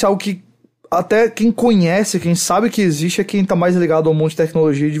parece algo que até quem conhece, quem sabe que existe, é quem tá mais ligado ao mundo de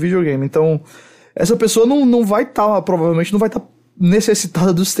tecnologia e de videogame. Então, essa pessoa não vai estar, provavelmente não vai estar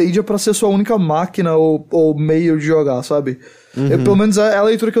necessitada do Stadia pra ser sua única máquina ou meio de jogar, sabe? Pelo menos é a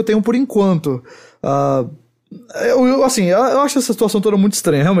leitura que eu tenho por enquanto. Eu acho essa situação toda muito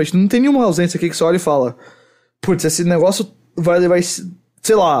estranha, realmente. Não tem nenhuma ausência aqui que você olha e fala, putz, esse negócio vai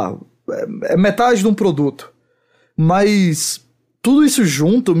sei lá, é metade de um produto. Mas tudo isso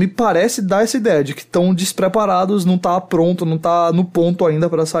junto me parece dar essa ideia de que estão despreparados, não tá pronto, não tá no ponto ainda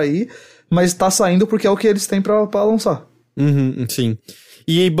pra sair, mas tá saindo porque é o que eles têm pra lançar. Sim.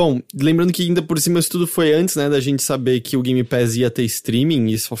 E, bom, lembrando que ainda por cima isso tudo foi antes, né, da gente saber que o Game Pass ia ter streaming,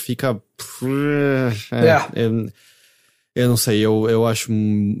 e só fica... Eu não sei, eu acho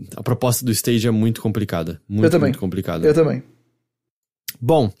a proposta do Stadia muito complicada. Muito complicada. Eu também.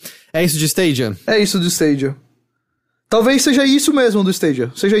 Bom, é isso de Stadia? É isso de Stadia. Talvez seja isso mesmo do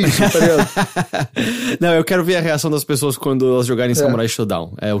Stadia. Seja isso, tá ligado? Não, eu quero ver a reação das pessoas quando elas jogarem Samurai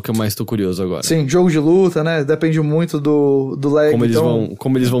Showdown. É o que eu mais tô curioso agora. Sim, jogo de luta, né? Depende muito do lag.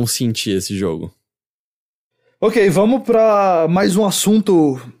 Como eles vão sentir esse jogo. Ok, vamos pra mais um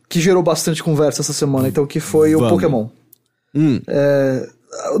assunto que gerou bastante conversa essa semana, então, que foi o Pokémon.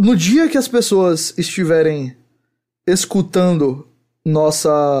 No dia que as pessoas estiverem escutando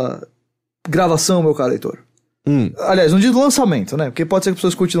nossa gravação, meu caro leitor. Aliás, no dia do lançamento, né? Porque pode ser que a pessoa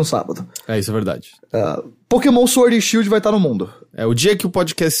escute no sábado. Isso é verdade. Pokémon Sword e Shield vai estar no mundo. O dia que o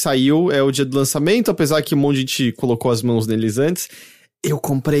podcast saiu é o dia do lançamento, apesar que um monte de gente colocou as mãos neles antes. Eu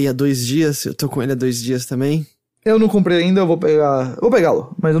comprei há 2 dias, eu tô com ele há 2 dias também. Eu não comprei ainda, eu vou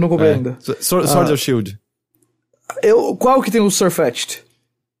pegá-lo, mas eu não comprei ainda. Sword ou Shield? Qual que tem o Surfetched?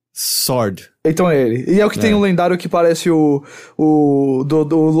 Sword. Então é ele. E é o que tem um lendário que parece o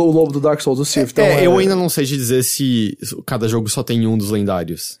lobo do Dark Souls, o Sif. Então eu ainda não sei te dizer se cada jogo só tem um dos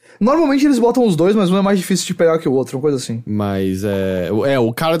lendários. Normalmente eles botam os dois, mas um é mais difícil de pegar que o outro, uma coisa assim. Mas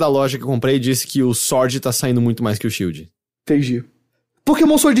o cara da loja que eu comprei disse que o Sword tá saindo muito mais que o Shield. Entendi.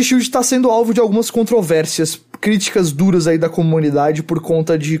 Pokémon Sword e Shield tá sendo alvo de algumas controvérsias, críticas duras aí da comunidade por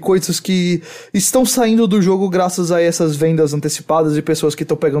conta de coisas que estão saindo do jogo graças a essas vendas antecipadas de pessoas que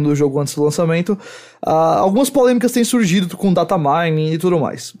estão pegando o jogo antes do lançamento. Algumas polêmicas têm surgido com data mining e tudo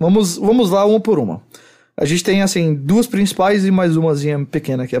mais. Vamos lá uma por uma. A gente tem, assim, 2 principais e mais umazinha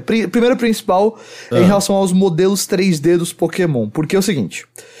pequena aqui. A primeira principal é em relação aos modelos 3D dos Pokémon, porque é o seguinte...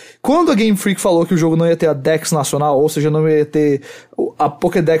 Quando a Game Freak falou que o jogo não ia ter a Dex nacional, ou seja, não ia ter a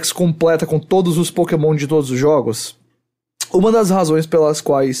Pokédex completa com todos os Pokémon de todos os jogos, uma das razões pelas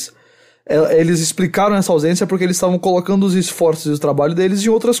quais eles explicaram essa ausência é porque eles estavam colocando os esforços e o trabalho deles em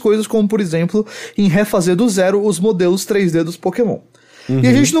outras coisas, como, por exemplo, em refazer do zero os modelos 3D dos Pokémon. E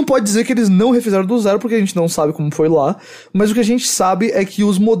a gente não pode dizer que eles não refizeram do zero, porque a gente não sabe como foi lá, mas o que a gente sabe é que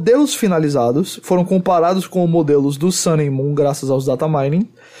os modelos finalizados foram comparados com os modelos do Sun and Moon graças aos data mining,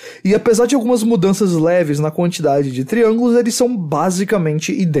 e apesar de algumas mudanças leves na quantidade de triângulos, eles são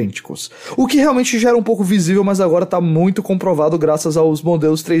basicamente idênticos. O que realmente já era um pouco visível, mas agora está muito comprovado graças aos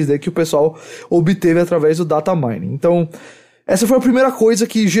modelos 3D que o pessoal obteve através do data mining. Então, essa foi a primeira coisa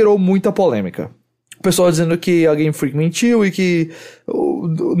que gerou muita polêmica. O pessoal dizendo que a Game Freak mentiu e que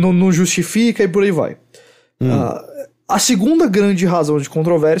não justifica e por aí vai. A segunda grande razão de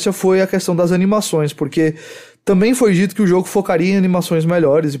controvérsia foi a questão das animações, porque também foi dito que o jogo focaria em animações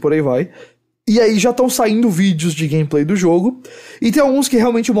melhores e por aí vai. E aí já estão saindo vídeos de gameplay do jogo, e tem alguns que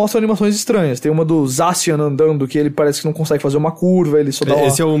realmente mostram animações estranhas. Tem uma do Zacian andando, que ele parece que não consegue fazer uma curva, ele só dá uma...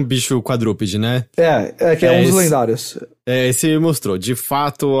 Esse é um bicho quadrúpede, né? Que é um dos lendários. Esse me mostrou. De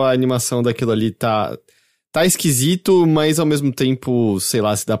fato, a animação daquilo ali tá esquisito, mas ao mesmo tempo, sei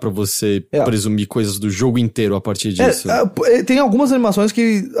lá, se dá pra você presumir coisas do jogo inteiro a partir disso. Tem algumas animações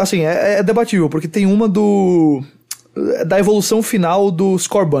que, assim, é debatível, porque tem uma da evolução final do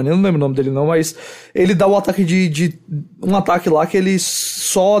Scorbunny, eu não lembro o nome dele não, mas ele dá o ataque um ataque lá que ele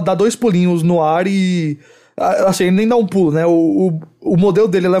só dá 2 pulinhos no ar e... Assim, ele nem dá um pulo, né? O modelo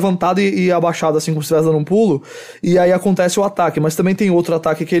dele é levantado e abaixado, assim, como se estivesse dando um pulo, e aí acontece o ataque. Mas também tem outro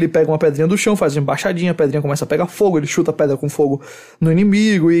ataque que ele pega uma pedrinha do chão, faz uma embaixadinha, a pedrinha começa a pegar fogo, ele chuta a pedra com fogo no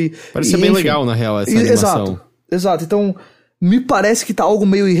inimigo e... Parece ser bem legal, na real, essa animação. Exato. Então, me parece que tá algo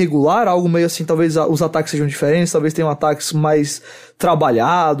meio irregular, algo meio assim, talvez os ataques sejam diferentes, talvez tenham ataques mais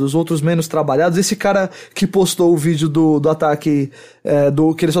trabalhados, outros menos trabalhados. Esse cara que postou o vídeo do ataque,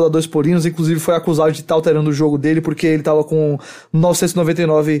 que ele só dá 2 pulinhos, inclusive foi acusado de estar alterando o jogo dele, porque ele tava com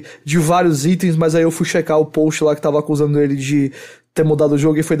 999 de vários itens, mas aí eu fui checar o post lá que tava acusando ele de ter mudado o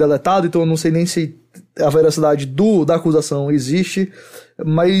jogo e foi deletado, então eu não sei nem se a veracidade da acusação existe,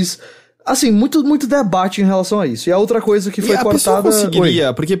 mas... Assim, muito debate em relação a isso. E a outra coisa que foi cortada... A pessoa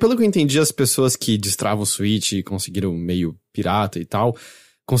conseguiria, porque pelo que eu entendi, as pessoas que destravam o Switch e conseguiram meio pirata e tal,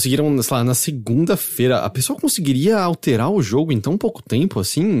 conseguiram, sei lá, na segunda-feira, a pessoa conseguiria alterar o jogo em tão pouco tempo,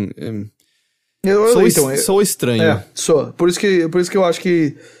 assim? Sou estranho. Sou. Por isso que eu acho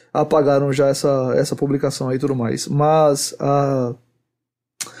que apagaram já essa publicação aí e tudo mais. Mas,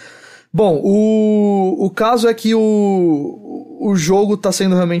 bom, o caso é que o jogo tá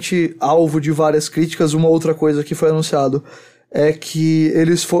sendo realmente alvo de várias críticas. Uma outra coisa que foi anunciado é que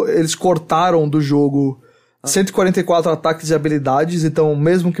eles cortaram do jogo 144 ataques e habilidades, então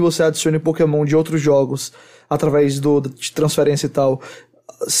mesmo que você adicione Pokémon de outros jogos através de transferência e tal,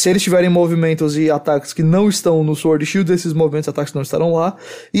 se eles tiverem movimentos e ataques que não estão no Sword e Shield, esses movimentos e ataques não estarão lá.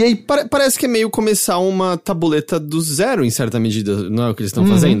 E aí parece que é meio começar uma tabuleta do zero, em certa medida, não é o que eles estão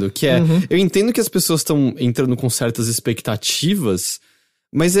fazendo? Que é, eu entendo que as pessoas estão entrando com certas expectativas,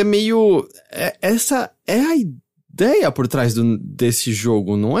 mas é meio... essa é a ideia por trás desse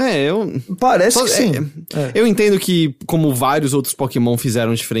jogo, não é? Parece que sim. Eu entendo que, como vários outros Pokémon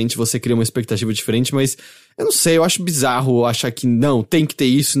fizeram diferente, você cria uma expectativa diferente, mas eu não sei, eu acho bizarro achar que não, tem que ter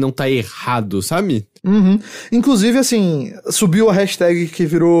isso, não tá errado, sabe? Inclusive, assim, subiu a hashtag que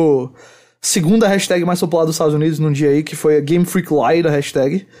virou segunda hashtag mais popular dos Estados Unidos num dia aí, que foi a Game Freak Live, a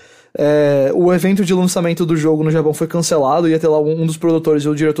hashtag. O evento de lançamento do jogo no Japão foi cancelado, ia ter lá um dos produtores e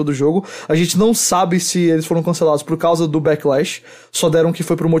o diretor do jogo. A gente não sabe se eles foram cancelados por causa do backlash, só deram que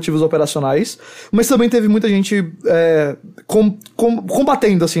foi por motivos operacionais, mas também teve muita gente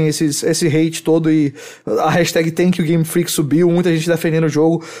combatendo assim esse hate todo, e a hashtag Thank You Game Freak subiu, muita gente defendendo o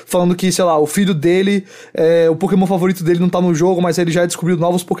jogo, falando que, sei lá, o filho dele, o Pokémon favorito dele não tá no jogo, mas ele já descobriu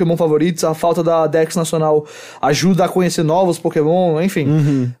novos Pokémon favoritos, a falta da Dex nacional ajuda a conhecer novos Pokémon,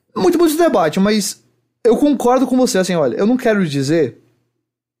 enfim. Muito debate, mas eu concordo com você, assim, olha, eu não quero dizer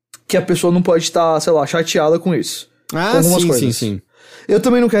que a pessoa não pode estar, sei lá, chateada com isso. Sim. Eu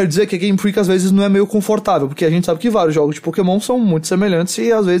também não quero dizer que a Game Freak às vezes não é meio confortável, porque a gente sabe que vários jogos de Pokémon são muito semelhantes e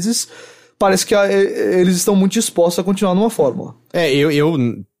às vezes parece que eles estão muito dispostos a continuar numa fórmula. Eu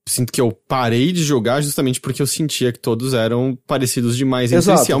sinto que eu parei de jogar justamente porque eu sentia que todos eram parecidos demais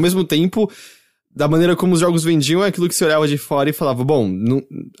entre si. Ao mesmo tempo, da maneira como os jogos vendiam, é aquilo que você olhava de fora e falava, bom,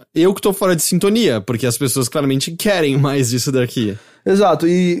 eu que tô fora de sintonia, porque as pessoas claramente querem mais disso daqui. Exato,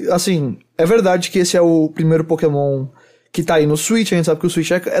 e assim, é verdade que esse é o primeiro Pokémon que tá aí no Switch, a gente sabe que o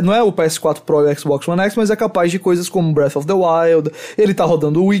Switch não é o PS4 Pro e o Xbox One X, mas é capaz de coisas como Breath of the Wild, ele tá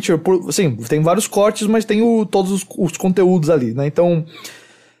rodando o Witcher, assim, tem vários cortes, mas tem todos os conteúdos ali, né, então,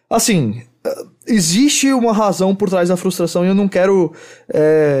 assim, existe uma razão por trás da frustração e eu não quero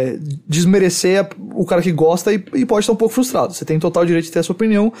desmerecer o cara que gosta e pode estar um pouco frustrado. Você tem total direito de ter a sua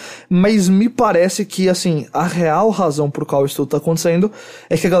opinião, mas me parece que, assim, a real razão por qual isso tudo tá acontecendo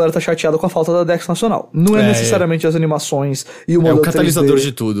é que a galera tá chateada com a falta da Dex nacional. Não é necessariamente as animações e o modelo 3D. É o catalisador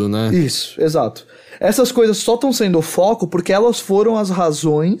de tudo, né? Isso, exato. Essas coisas só estão sendo o foco porque elas foram as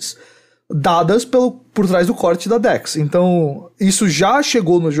razões dadas por trás do corte da Dex. Então, isso já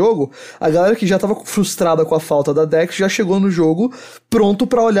chegou no jogo, a galera que já tava frustrada com a falta da Dex já chegou no jogo pronto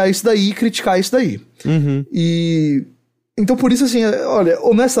pra olhar isso daí e criticar isso daí. E... então, por isso, assim, olha,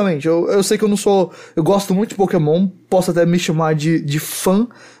 honestamente, eu sei que eu gosto muito de Pokémon, posso até me chamar de fã,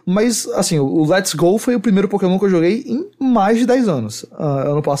 mas, assim, o Let's Go foi o primeiro Pokémon que eu joguei em mais de 10 anos,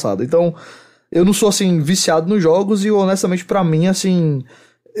 ano passado. Então, eu não sou, assim, viciado nos jogos e, honestamente, pra mim, assim,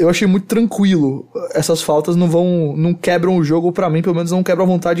 eu achei muito tranquilo. Essas faltas não quebram o jogo, pra mim, pelo menos não quebram a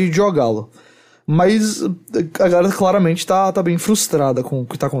vontade de jogá-lo. Mas a galera claramente tá bem frustrada com o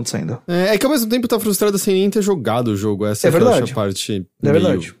que tá acontecendo. É que ao mesmo tempo tá frustrada sem nem ter jogado o jogo. Essa é verdade. A parte meio,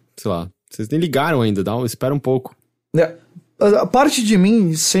 verdade. Sei lá, vocês nem ligaram ainda, espera um pouco. A parte de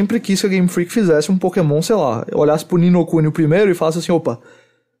mim sempre quis que a Game Freak fizesse um Pokémon, sei lá, olhasse pro Ni no Kuni primeiro e falasse assim, opa,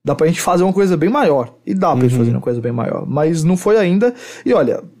 dá pra gente fazer uma coisa bem maior. E dá pra gente fazer uma coisa bem maior. Mas não foi ainda. E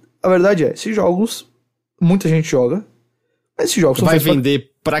olha, a verdade é, esses jogos, muita gente joga. Mas esses jogos vai vender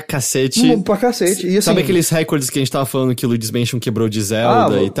pra cacete. Pra cacete. E, assim, sabe aqueles recordes que a gente tava falando que o Luigi's Mansion quebrou de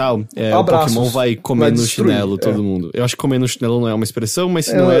Zelda e tal? O Pokémon vai comer no chinelo todo mundo. Eu acho que comer no chinelo não é uma expressão, mas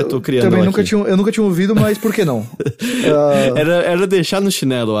se não é, eu tô criando também aqui. Eu nunca tinha ouvido, mas por que não? Era deixar no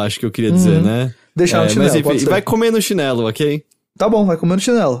chinelo, acho que eu queria dizer, né? Deixar no chinelo, mas enfim, vai comer no chinelo, ok? Tá bom, vai comer no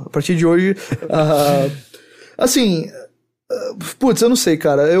chinelo. A partir de hoje... assim... putz, eu não sei,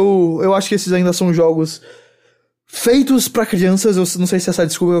 cara. Eu acho que esses ainda são jogos feitos pra crianças. Eu não sei se essa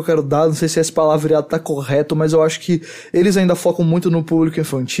desculpa que eu quero dar, não sei se esse palavreado tá correto, mas eu acho que eles ainda focam muito no público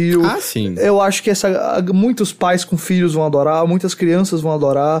infantil. Sim. Eu acho que muitos pais com filhos vão adorar, muitas crianças vão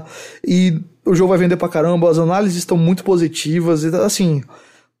adorar, e o jogo vai vender pra caramba, as análises estão muito positivas, e assim,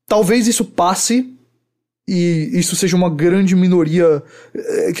 talvez isso passe e isso seja uma grande minoria,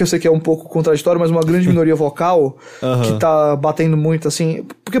 que eu sei que é um pouco contraditório, mas uma grande minoria vocal que tá batendo muito, assim.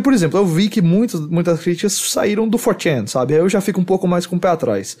 Porque, por exemplo, eu vi que muitas críticas saíram do 4chan, sabe? Aí eu já fico um pouco mais com o pé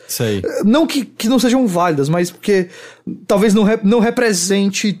atrás. Sei. Não que não sejam válidas, mas porque talvez não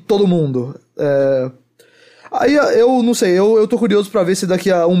represente todo mundo. Aí eu não sei, eu tô curioso pra ver se daqui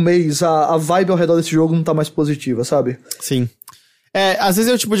a um mês a vibe ao redor desse jogo não tá mais positiva, sabe? Sim. Às vezes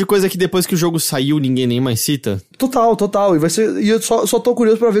é o tipo de coisa que depois que o jogo saiu, ninguém nem mais cita. Total. E eu só tô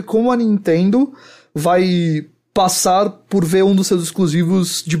curioso pra ver como a Nintendo vai passar por ver um dos seus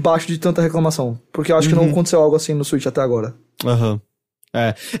exclusivos debaixo de tanta reclamação. Porque eu acho que não aconteceu algo assim no Switch até agora.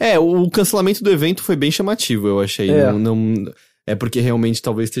 O cancelamento do evento foi bem chamativo, eu achei. É porque realmente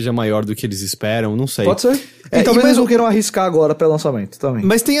talvez esteja maior do que eles esperam, não sei. Pode ser. E talvez eles não queiram arriscar agora para lançamento também.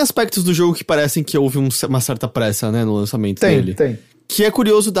 Mas tem aspectos do jogo que parecem que houve uma certa pressa, né, no lançamento dele. Tem. Que é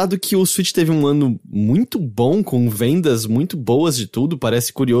curioso, dado que o Switch teve um ano muito bom, com vendas muito boas de tudo.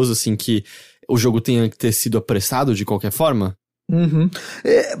 Parece curioso, assim, que o jogo tenha que ter sido apressado de qualquer forma.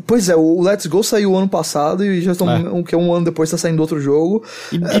 Pois é, o Let's Go saiu ano passado e já estão um ano depois tá saindo outro jogo.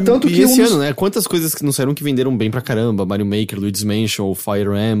 Tanto que esse ano, né? Quantas coisas que não saíram que venderam bem pra caramba? Mario Maker, Luigi's Mansion, o Fire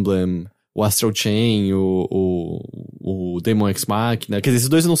Emblem, o Astral Chain, o Demon X Machina. Quer dizer, esses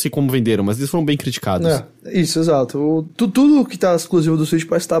dois eu não sei como venderam, mas eles foram bem criticados. Isso, exato. Tudo que tá exclusivo do Switch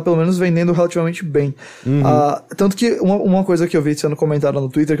parece estar pelo menos vendendo relativamente bem. Tanto que uma coisa que eu vi sendo comentada no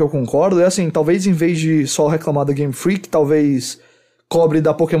Twitter que eu concordo é assim, talvez em vez de só reclamar da Game Freak, talvez cobre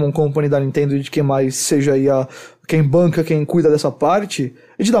da Pokémon Company, da Nintendo e de quem mais seja aí quem banca, quem cuida dessa parte,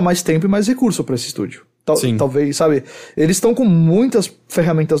 e de dar mais tempo e mais recurso pra esse estúdio. Talvez, sabe? Eles estão com muitas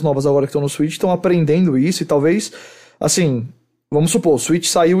ferramentas novas agora que estão no Switch, estão aprendendo isso e talvez, assim, vamos supor, o Switch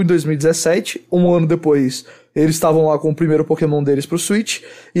saiu em 2017, um ano depois eles estavam lá com o primeiro Pokémon deles pro Switch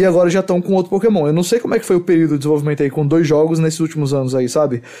e agora já estão com outro Pokémon. Eu não sei como é que foi o período de desenvolvimento aí com 2 jogos nesses últimos anos aí,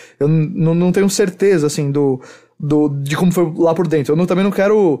 sabe? Eu não tenho certeza, assim, de como foi lá por dentro. Eu também não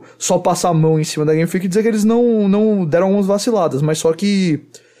quero só passar a mão em cima da Game Freak e dizer que eles não deram algumas vaciladas, mas só que,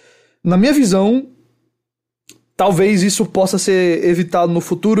 na minha visão, talvez isso possa ser evitado no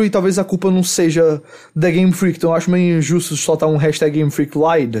futuro e talvez a culpa não seja da Game Freak. Então eu acho meio injusto soltar um hashtag Game Freak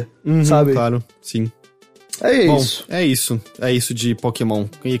lied, sabe? Claro, sim. Isso. É isso. É isso de Pokémon.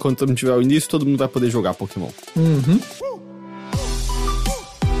 E quando todo mundo tiver o início, todo mundo vai poder jogar Pokémon.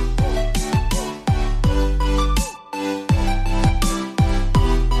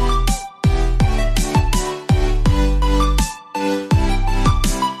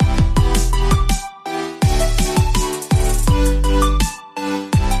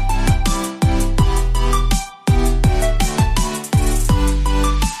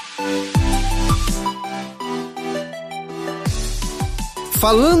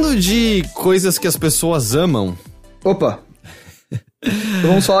 Falando de coisas que as pessoas amam... Opa!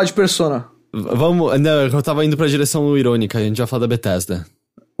 Vamos falar de Persona. Não, eu tava indo pra direção irônica, a gente vai falar da Bethesda.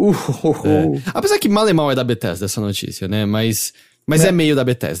 Apesar que mal e mal é da Bethesda essa notícia, né? Mas é meio da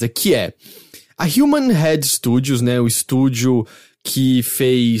Bethesda, que é... A Human Head Studios, né? O estúdio que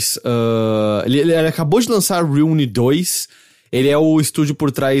fez... Ele acabou de lançar Rune 2... Ele é o estúdio por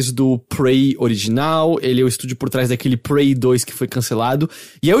trás do Prey original, ele é o estúdio por trás daquele Prey 2 que foi cancelado,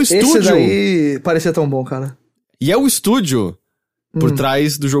 e é o estúdio... Esse daí parecia tão bom, cara. E é o estúdio por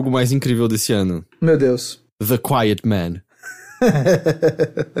trás do jogo mais incrível desse ano. Meu Deus. The Quiet Man.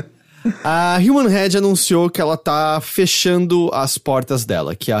 A Human Head anunciou que ela tá fechando as portas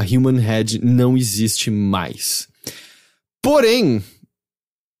dela, que a Human Head não existe mais. Porém,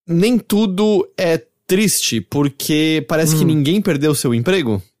 nem tudo é triste, porque parece que ninguém perdeu seu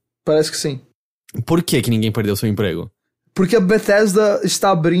emprego? Parece que sim. Por que ninguém perdeu seu emprego? Porque a Bethesda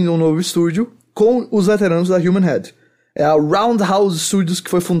está abrindo um novo estúdio com os veteranos da Human Head. É a Roundhouse Studios, que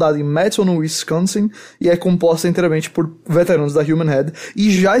foi fundada em Madison, no Wisconsin, e é composta inteiramente por veteranos da Human Head,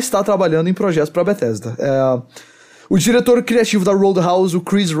 e já está trabalhando em projetos para a Bethesda. O diretor criativo da Roundhouse, o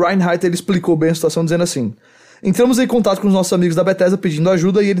Chris Reinhardt, ele explicou bem a situação, dizendo assim: entramos em contato com os nossos amigos da Bethesda pedindo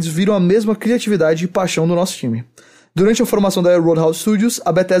ajuda e eles viram a mesma criatividade e paixão do nosso time. Durante a formação da Roundhouse Studios,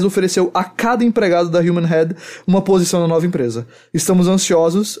 a Bethesda ofereceu a cada empregado da Human Head uma posição na nova empresa. Estamos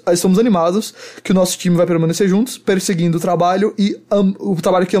animados que o nosso time vai permanecer juntos, perseguindo o trabalho o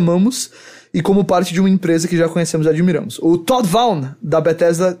trabalho que amamos e como parte de uma empresa que já conhecemos e admiramos. O Todd Vaughn, da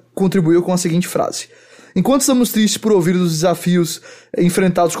Bethesda, contribuiu com a seguinte frase: Enquanto estamos tristes por ouvir dos desafios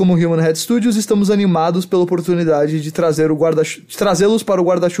enfrentados como Human Head Studios, estamos animados pela oportunidade de trazê-los para o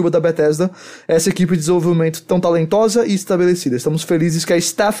guarda-chuva da Bethesda, essa equipe de desenvolvimento tão talentosa e estabelecida. Estamos felizes que a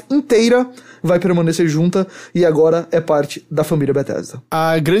staff inteira vai permanecer junta e agora é parte da família Bethesda.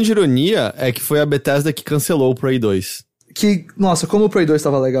 A grande ironia é que foi a Bethesda que cancelou o Prey 2. Que, nossa, como o Prey 2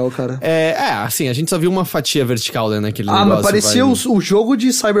 tava legal, cara. Assim, a gente só viu uma fatia vertical, né, naquele negócio. Mas parecia o jogo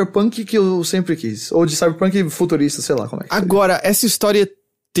de Cyberpunk que eu sempre quis. Ou de Cyberpunk futurista, sei lá como é que Agora, essa história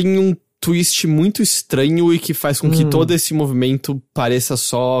tem um twist muito estranho e que faz com que todo esse movimento pareça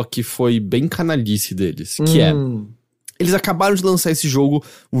só que foi bem canalice deles. Que eles acabaram de lançar esse jogo,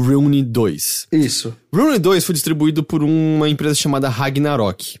 o Rune 2. Isso. Rune 2 foi distribuído por uma empresa chamada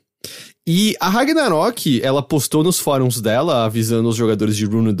Ragnarok. E a Ragnarok, ela postou nos fóruns dela, avisando os jogadores de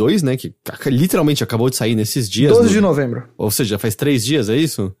Rune 2, né, que literalmente acabou de sair nesses dias. 12 de novembro. Ou seja, faz 3 dias, é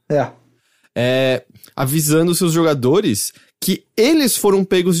isso? Avisando seus jogadores que eles foram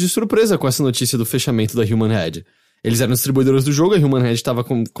pegos de surpresa com essa notícia do fechamento da Human Head. Eles eram distribuidores do jogo, a Human Head estava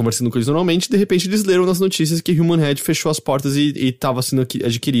conversando com eles normalmente, e de repente eles leram nas notícias que a Human Head fechou as portas e estava sendo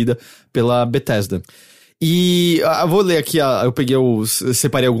adquirida pela Bethesda. E eu vou ler aqui,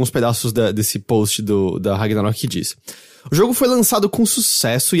 separei alguns pedaços desse post da Ragnarok que diz: o jogo foi lançado com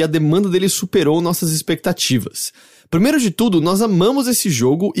sucesso e a demanda dele superou nossas expectativas. Primeiro de tudo, nós amamos esse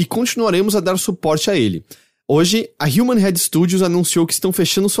jogo e continuaremos a dar suporte a ele. Hoje, a Human Head Studios anunciou que estão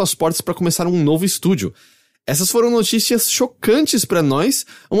fechando suas portas para começar um novo estúdio. Essas foram notícias chocantes pra nós,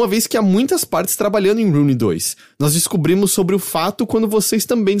 uma vez que há muitas partes trabalhando em Rune 2. Nós descobrimos sobre o fato quando vocês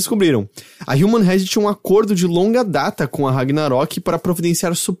também descobriram. A Human Head tinha um acordo de longa data com a Ragnarok para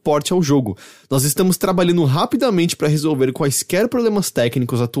providenciar suporte ao jogo. Nós estamos trabalhando rapidamente para resolver quaisquer problemas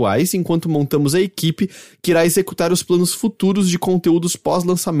técnicos atuais, enquanto montamos a equipe que irá executar os planos futuros de conteúdos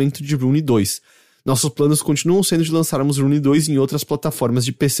pós-lançamento de Rune 2. Nossos planos continuam sendo de lançarmos Rune 2 em outras plataformas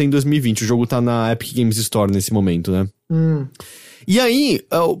de PC em 2020. O jogo tá na Epic Games Store nesse momento, né? E aí,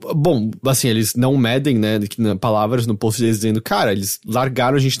 bom, assim, eles não medem, né, palavras no post deles dizendo, cara, eles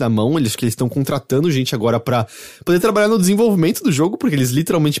largaram a gente na mão, eles estão contratando gente agora pra poder trabalhar no desenvolvimento do jogo, porque eles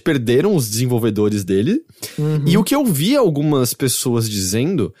literalmente perderam os desenvolvedores dele. E o que eu vi algumas pessoas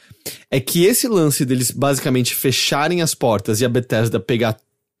dizendo é que esse lance deles basicamente fecharem as portas e a Bethesda pegar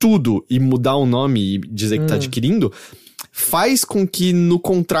tudo e mudar o nome e dizer que tá adquirindo, faz com que no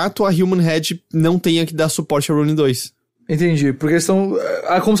contrato a Human Head não tenha que dar suporte ao Rune 2. Entendi, porque eles estão...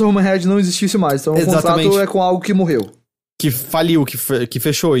 É como se a Human Head não existisse mais, então Exatamente. O contrato é com algo que morreu. Que faliu, que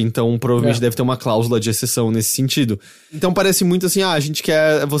fechou, então provavelmente deve ter uma cláusula de exceção nesse sentido. Então parece muito assim, a gente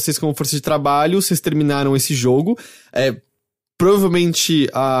quer vocês como força de trabalho, vocês terminaram esse jogo, provavelmente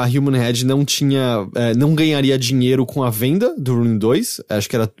a Human Head não ganharia dinheiro com a venda do Rune 2. Acho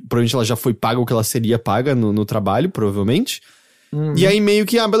que provavelmente ela já foi paga o que ela seria paga no trabalho, provavelmente. E aí meio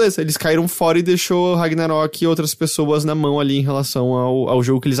que, beleza, eles caíram fora e deixou Ragnarok e outras pessoas na mão ali em relação ao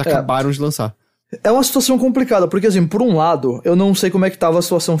jogo que eles acabaram de lançar. É uma situação complicada, porque assim, por um lado, eu não sei como é que tava a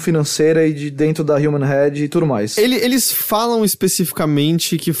situação financeira e de dentro da Human Head e tudo mais. Eles falam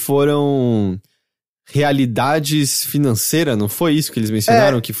especificamente que foram... realidades financeiras, não foi isso que eles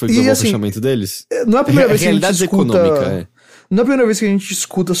mencionaram, que foi o fechamento deles? Não é a primeira vez que realidades econômicas, Não é a primeira vez que a gente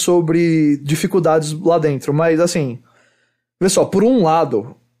escuta sobre dificuldades lá dentro, mas assim, vê só, por um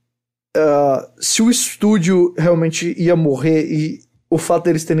lado, se o estúdio realmente ia morrer e o fato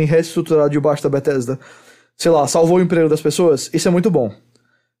deles terem reestruturado debaixo da Bethesda, sei lá, salvou o emprego das pessoas, isso é muito bom.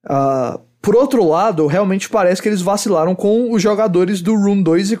 Por outro lado, realmente parece que eles vacilaram com os jogadores do Rune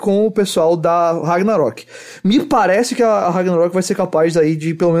 2 e com o pessoal da Ragnarok. Me parece que a Ragnarok vai ser capaz aí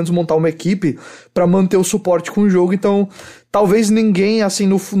de pelo menos montar uma equipe pra manter o suporte com o jogo, então talvez ninguém assim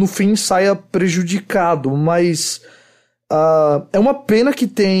no fim saia prejudicado, mas é uma pena que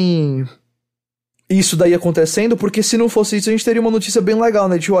tem isso daí acontecendo, porque se não fosse isso a gente teria uma notícia bem legal,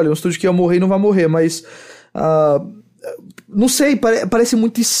 né, de olha, um estúdio que ia morrer e não vai morrer, mas não sei, parece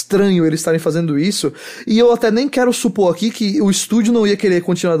muito estranho eles estarem fazendo isso, e eu até nem quero supor aqui que o estúdio não ia querer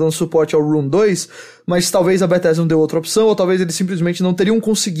continuar dando suporte ao Rune 2, mas talvez a Bethesda não deu outra opção, ou talvez eles simplesmente não teriam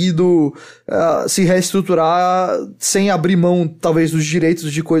conseguido se reestruturar sem abrir mão, talvez, dos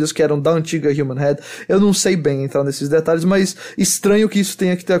direitos de coisas que eram da antiga Human Head. Eu não sei bem entrar nesses detalhes, mas estranho que isso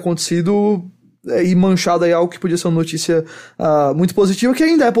tenha que ter acontecido e manchado aí algo que podia ser uma notícia muito positiva, que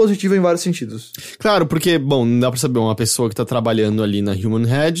ainda é positiva em vários sentidos. Claro, porque, bom, não dá pra saber, uma pessoa que tá trabalhando ali na Human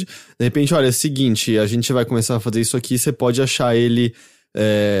Head, de repente, olha, é o seguinte, a gente vai começar a fazer isso aqui, você pode achar ele,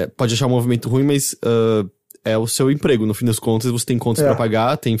 pode achar um movimento ruim, mas é o seu emprego, no fim das contas você tem contas pra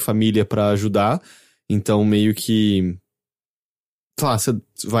pagar, tem família pra ajudar, então meio que Tá, você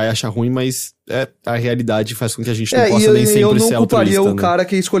vai achar ruim, mas a realidade faz com que a gente não possa nem sempre ser altruísta. Eu não culparia o cara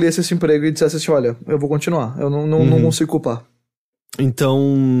que escolhesse esse emprego e dissesse assim, olha, eu vou continuar. Eu não consigo culpar.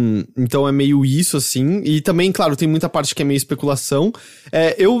 Então é meio isso, assim. E também, claro, tem muita parte que é meio especulação.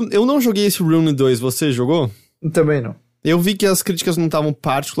 Eu não joguei esse Rune 2, você jogou? Também não. Eu vi que as críticas não estavam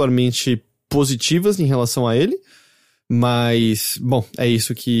particularmente positivas em relação a ele. Mas, bom, é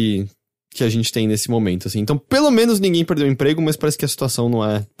isso que a gente tem nesse momento, assim. Então, pelo menos ninguém perdeu o emprego, mas parece que a situação não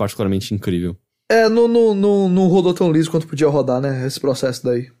é particularmente incrível. Não rodou tão liso quanto podia rodar, né? Esse processo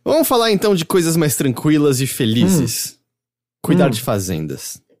daí. Vamos falar, então, de coisas mais tranquilas e felizes. Cuidar de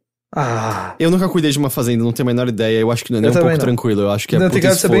fazendas. Ah. Eu nunca cuidei de uma fazenda, não tenho a menor ideia. Eu acho que não é nem um pouco tranquilo. Eu acho que é puta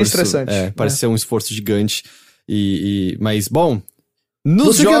esforço. Ser bem estressante. Parece ser um esforço gigante. Mas, bom,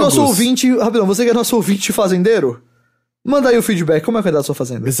 nos você jogos... que é nosso ouvinte... Rapidão, você que é nosso ouvinte fazendeiro... Manda aí o feedback, como é cuidar da sua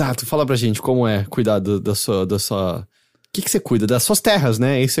fazenda? Exato, fala pra gente como é cuidar da sua... O que você cuida? Das suas terras,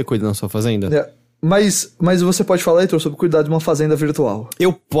 né? É isso que você cuida na sua fazenda? Mas você pode falar, Heitor, sobre cuidar de uma fazenda virtual.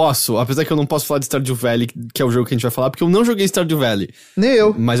 Eu posso, apesar que eu não posso falar de Stardew Valley, que é o jogo que a gente vai falar, porque eu não joguei Stardew Valley. Nem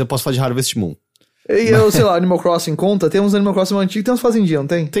eu. Mas eu posso falar de Harvest Moon. E eu, sei lá, Animal Crossing conta? Tem uns Animal Crossing antigos e tem uns fazendinhas, não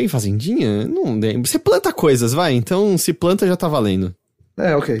tem? Tem fazendinha? Não tem. Você planta coisas, vai. Então, se planta, já tá valendo.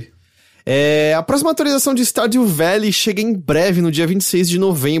 Ok. A próxima atualização de Stardew Valley chega em breve, no dia 26 de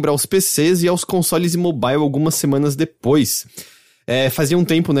novembro, aos PCs e aos consoles e mobile algumas semanas depois. Fazia um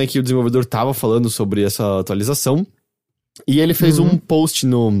tempo, né, que o desenvolvedor tava falando sobre essa atualização, e ele fez um post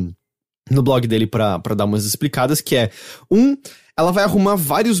no blog dele pra dar umas explicadas, que ela vai arrumar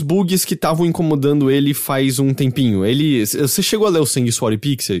vários bugs que estavam incomodando ele faz um tempinho. Você chegou a ler o Sangue, Suor e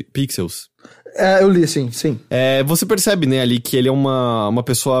Pixels? Eu li, sim. Você percebe, né, ali que ele é uma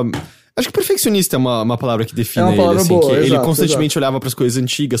pessoa... Acho que perfeccionista é uma palavra que define ele, assim, boa, que ele constantemente olhava pras coisas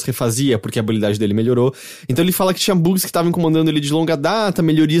antigas, refazia, porque a habilidade dele melhorou. Então ele fala que tinha bugs que estavam incomodando ele de longa data,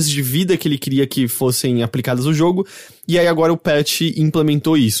 melhorias de vida que ele queria que fossem aplicadas no jogo, e aí agora o patch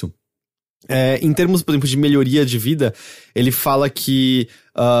implementou isso. Em termos, por exemplo, de melhoria de vida, ele fala que,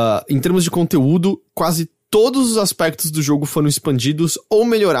 em termos de conteúdo, quase todos os aspectos do jogo foram expandidos ou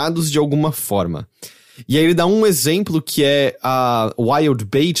melhorados de alguma forma. E aí ele dá um exemplo que é a Wild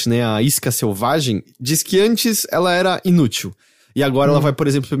Bait, né, a isca selvagem, diz que antes ela era inútil. E agora ela vai, por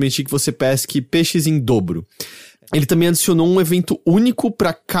exemplo, permitir que você pesque peixes em dobro. Ele também adicionou um evento único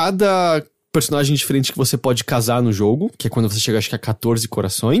pra cada personagem diferente que você pode casar no jogo, que é quando você chega, acho que a 14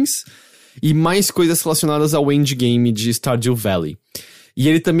 corações, e mais coisas relacionadas ao endgame de Stardew Valley. E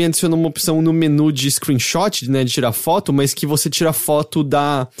ele também adicionou uma opção no menu de screenshot, né, de tirar foto, mas que você tira foto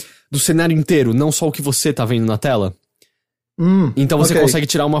do cenário inteiro, não só o que você tá vendo na tela. Então você consegue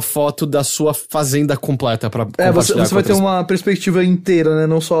tirar uma foto da sua fazenda completa pra compartilhar. Você vai ter uma perspectiva inteira, né?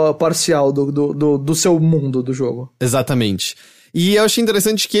 Não só parcial do seu mundo do jogo. Exatamente. E eu achei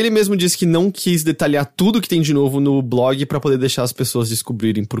interessante que ele mesmo disse que não quis detalhar tudo que tem de novo no blog pra poder deixar as pessoas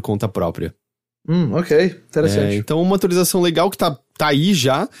descobrirem por conta própria. Ok, interessante. Então uma atualização legal que tá aí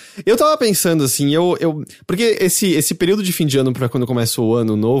já. Eu tava pensando assim, porque esse período de fim de ano pra quando começa o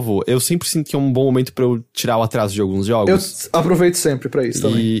ano novo, eu sempre sinto que é um bom momento pra eu tirar o atraso de alguns jogos. Eu aproveito sempre pra isso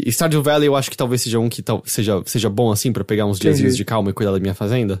também. E Stardew Valley eu acho que talvez seja um que seja bom assim pra pegar uns diazinhos de calma e cuidar da minha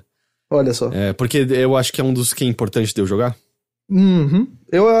fazenda. Olha só. Porque eu acho que é um dos que é importante de eu jogar.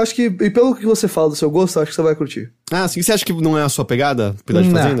 Eu acho que, e pelo que você fala do seu gosto, eu acho que você vai curtir. Assim, você acha que não é a sua pegada, cuidar de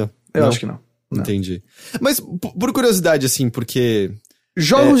fazenda? Eu acho que não. Entendi. Mas, por curiosidade, assim, porque...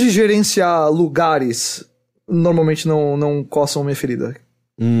 Jogos de gerenciar lugares normalmente não coçam minha ferida.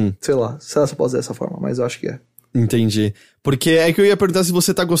 Sei lá se eu posso dizer dessa forma, mas eu acho que é. Entendi. Porque é que eu ia perguntar se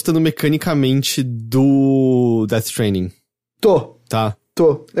você tá gostando mecanicamente do Death Stranding. Tô. Tá.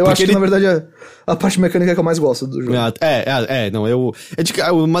 Eu acho que, na verdade, a parte mecânica que eu mais gosto do jogo.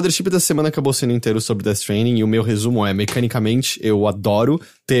 O Mothership da semana acabou sendo inteiro sobre Death Stranding, e o meu resumo mecanicamente, eu adoro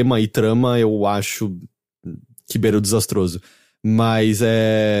tema e trama, eu acho que beira o desastroso. Mas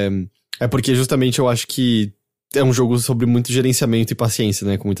é porque justamente eu acho que é um jogo sobre muito gerenciamento e paciência,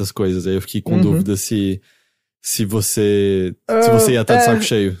 né, com muitas coisas. Aí eu fiquei com dúvida se você ia estar de saco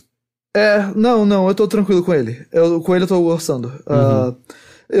cheio. Não, eu tô tranquilo com ele. Com ele eu tô gostando.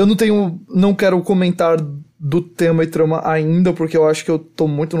 Eu não quero comentar do tema e trama ainda, porque eu acho que eu tô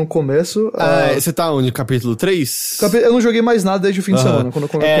muito no começo. Você tá onde? Capítulo 3? Eu não joguei mais nada desde o fim de semana.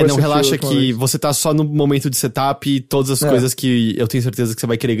 Não, relaxa que você tá só no momento de setup e todas as coisas que eu tenho certeza que você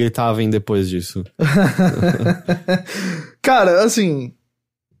vai querer gritar vêm depois disso. Cara, assim...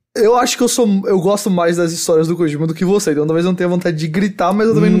 Eu acho que eu gosto mais das histórias do Kojima do que você, então talvez eu não tenha vontade de gritar, mas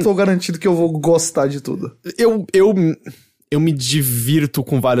eu também não tô garantido que eu vou gostar de tudo. Eu me divirto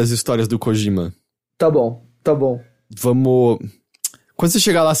com várias histórias do Kojima. Tá bom. Vamos... Quando você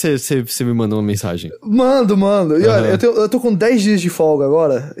chegar lá, você me manda uma mensagem. Mando. E olha, eu tô com 10 dias de folga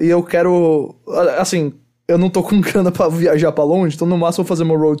agora, e eu quero... Assim, eu não tô com grana pra viajar pra longe, então no máximo eu vou fazer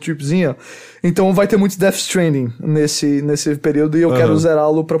uma road tripzinha. Então vai ter muito Death Stranding nesse período, e eu quero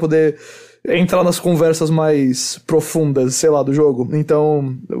zerá-lo pra poder entrar nas conversas mais profundas, sei lá, do jogo.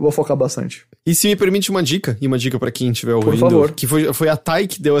 Então eu vou focar bastante. E se me permite uma dica, e uma dica pra quem estiver ouvindo, por favor. Que foi a Thay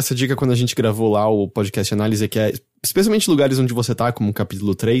que deu essa dica quando a gente gravou lá o podcast análise, que é especialmente lugares onde você tá, como o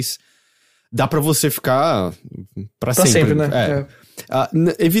capítulo 3, dá pra você ficar pra sempre, né?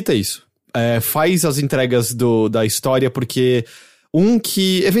 Evita isso. Faz as entregas da história, porque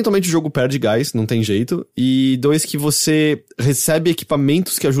que eventualmente o jogo perde gás, não tem jeito, e 2, que você recebe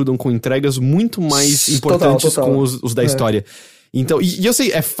equipamentos que ajudam com entregas muito mais importantes total. Com os da história. Então, e eu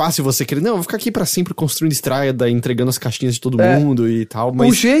sei, é fácil você querer, não, eu vou ficar aqui pra sempre construindo estrada, entregando as caixinhas de todo mundo e tal, mas...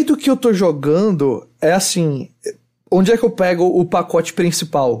 O jeito que eu tô jogando é assim, onde é que eu pego o pacote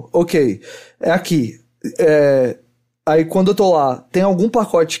principal? Ok, é aqui, aí quando eu tô lá, tem algum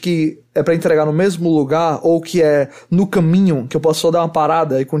pacote que é pra entregar no mesmo lugar, ou que é no caminho, que eu posso só dar uma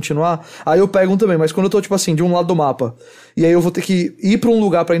parada e continuar, aí eu pego um também, mas quando eu tô, tipo assim, de um lado do mapa, e aí eu vou ter que ir pra um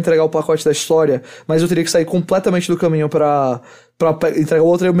lugar pra entregar o pacote da história, mas eu teria que sair completamente do caminho pra entregar o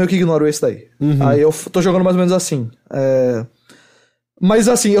outro, eu meio que ignoro esse daí. Aí eu tô jogando mais ou menos assim. Mas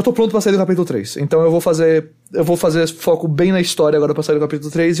assim, eu tô pronto pra sair do capítulo 3, então eu vou fazer foco bem na história agora pra sair do capítulo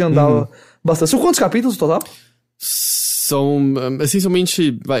 3 e andar bastante. São quantos capítulos no total? São,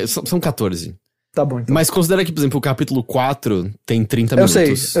 essencialmente, são 14. Tá bom, então. Mas considera que, por exemplo, o capítulo 4 tem 30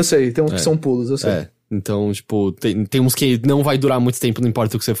 minutos. Eu sei. Tem uns que são pulos, eu sei. Então, tipo, tem uns que não vai durar muito tempo, não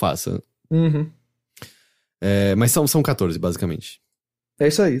importa o que você faça. Mas são 14, basicamente. É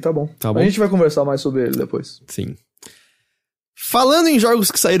isso aí, tá bom. A gente vai conversar mais sobre ele depois. Sim. Falando em jogos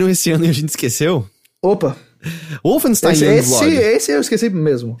que saíram esse ano e a gente esqueceu... Opa! Wolfenstein Youngblood. Esse eu esqueci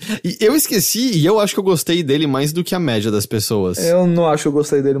mesmo. E eu esqueci, e eu acho que eu gostei dele mais do que a média das pessoas. Eu não acho que eu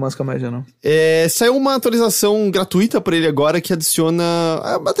gostei dele mais que a média, não. Saiu uma atualização gratuita pra ele agora que adiciona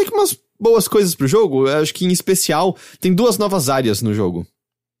até que umas boas coisas pro jogo. Eu acho que em especial tem 2 novas áreas no jogo.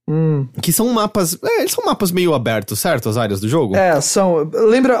 Que são mapas... eles são mapas meio abertos, certo? As áreas do jogo? São...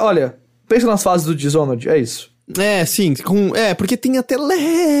 Lembra, olha, pensa nas fases do Dishonored, é isso. Sim, porque tem até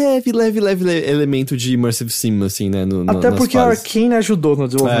leve elemento de Immersive Sim, assim, né? Até porque a Arkane ajudou no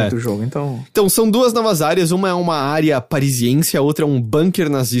desenvolvimento do jogo, então... Então, são 2 novas áreas, uma é uma área parisiense, a outra é um bunker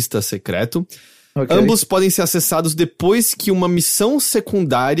nazista secreto. Okay. Ambos podem ser acessados depois que uma missão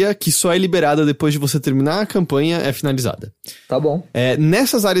secundária, que só é liberada depois de você terminar a campanha, é finalizada. Tá bom.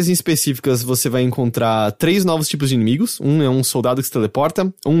 Nessas áreas em específicas, você vai encontrar 3 novos tipos de inimigos. Um é um soldado que se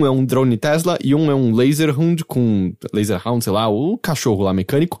teleporta, um é um drone Tesla e um é um Laserhound com... Laserhound, sei lá, o cachorro lá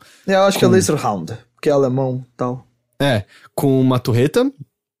mecânico. Eu acho que é Laserhound, porque é alemão e tal. Com uma torreta.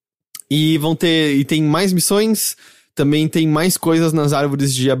 E tem mais missões... Também tem mais coisas nas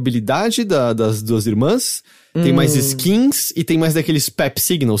árvores de habilidade das 2 irmãs. Tem mais skins e tem mais daqueles pep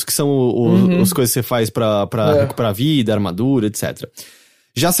signals, que são as coisas que você faz pra recuperar vida, armadura, etc.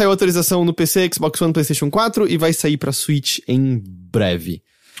 Já saiu a atualização no PC, Xbox One, PlayStation 4 e vai sair pra Switch em breve.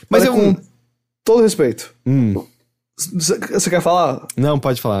 Mas com todo respeito. Você quer falar? Não,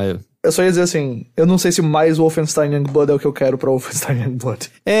 pode falar. Eu só ia dizer assim, eu não sei se mais Wolfenstein Youngblood é o que eu quero pra Wolfenstein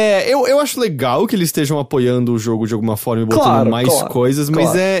Youngblood. Eu acho legal que eles estejam apoiando o jogo de alguma forma e botando mais coisas, mas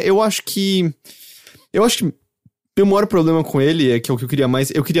eu acho que meu maior problema com ele é que o que eu queria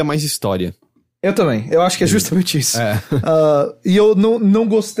mais história. Eu também, eu acho que é justamente isso. E eu não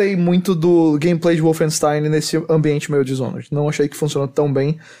gostei muito do gameplay de Wolfenstein nesse ambiente meio Dishonored. Não achei que funcionou tão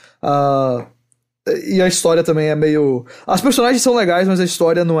bem. E a história também é meio... As personagens são legais, mas a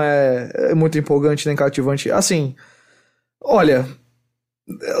história não é muito empolgante nem cativante. Assim, olha,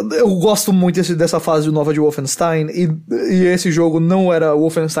 eu gosto muito dessa fase nova de Wolfenstein, e esse jogo não era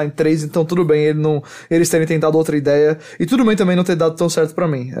Wolfenstein 3, então tudo bem eles terem tentado outra ideia, e tudo bem também não ter dado tão certo pra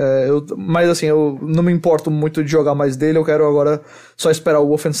mim. Mas assim, eu não me importo muito de jogar mais dele, eu quero agora só esperar o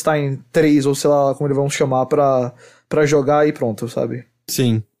Wolfenstein 3, ou sei lá como eles vão chamar, pra jogar e pronto, sabe?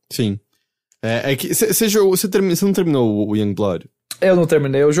 Sim. Que você não terminou o Youngblood? Eu não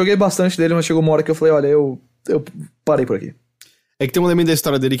terminei, eu joguei bastante dele, mas chegou uma hora que eu falei, olha, eu parei por aqui. É que tem um elemento da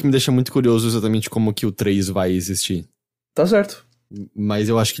história dele que me deixa muito curioso exatamente como que o 3 vai existir. Tá certo. Mas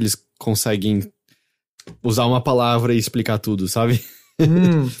eu acho que eles conseguem usar uma palavra e explicar tudo, sabe?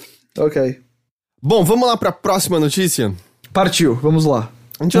 Ok. Bom, vamos lá pra próxima notícia? Partiu, vamos lá.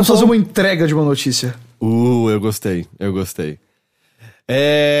 Vamos fazer uma entrega de uma notícia. Eu gostei.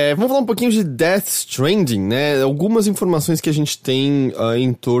 Vamos falar um pouquinho de Death Stranding, né? Algumas informações que a gente tem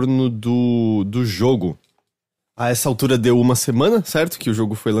em torno do jogo. A essa altura deu uma semana, certo? Que o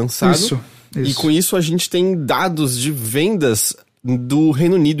jogo foi lançado. Isso. E com isso a gente tem dados de vendas do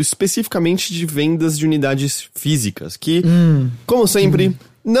Reino Unido, especificamente de vendas de unidades físicas, que, como sempre,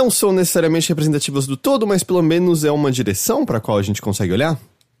 não são necessariamente representativas do todo, mas pelo menos é uma direção para a qual a gente consegue olhar.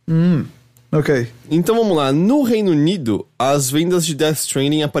 Ok. Então vamos lá, no Reino Unido, as vendas de Death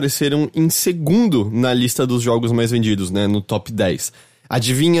Stranding apareceram em segundo na lista dos jogos mais vendidos, né, no top 10.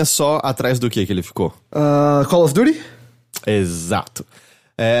 Adivinha só atrás do que ele ficou? Call of Duty? Exato.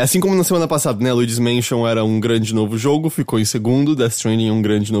 Assim como na semana passada, né, Luigi's Mansion era um grande novo jogo, ficou em segundo, Death Stranding é um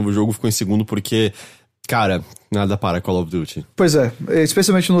grande novo jogo, ficou em segundo porque, cara, nada para Call of Duty. Pois é,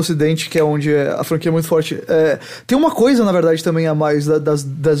 especialmente no Ocidente, que é onde a franquia é muito forte. Tem uma coisa, na verdade, também a mais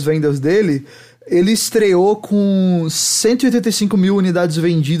das vendas dele. Ele estreou com 185 mil unidades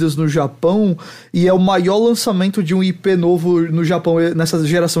vendidas no Japão e é o maior lançamento de um IP novo no Japão nessa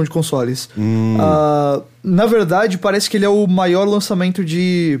geração de consoles. Na verdade, parece que ele é o maior lançamento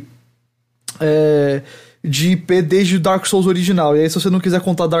de IP desde o Dark Souls original. E aí, se você não quiser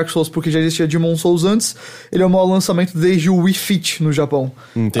contar Dark Souls porque já existia Demon Souls antes, ele é o maior lançamento desde o Wii Fit no Japão.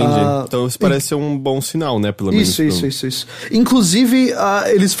 Entendi. Então isso parece ser um bom sinal, né? Pelo menos. Isso. Inclusive,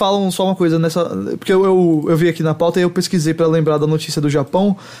 eles falam só uma coisa nessa... Porque eu vi aqui na pauta e eu pesquisei pra lembrar da notícia do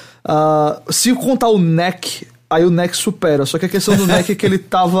Japão. Se contar o NEC... Aí o NEC supera. Só que a questão do NEC é que ele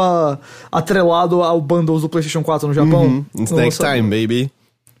tava atrelado ao bundles do PlayStation 4 no Japão. It's next time, baby.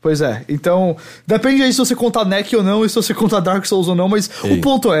 Pois é, então depende aí se você contar NEC ou não e se você contar Dark Souls ou não, mas o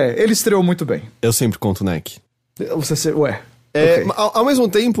ponto ele estreou muito bem. Eu sempre conto NEC. Okay. Ao mesmo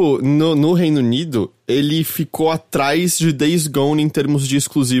tempo, no Reino Unido, ele ficou atrás de Days Gone em termos de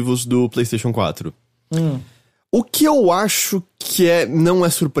exclusivos do PlayStation 4. O que eu acho que não é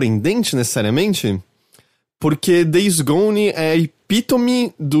surpreendente necessariamente, porque Days Gone é a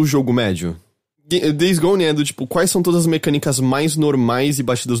epítome do jogo médio. Days Gone é do tipo, quais são todas as mecânicas mais normais e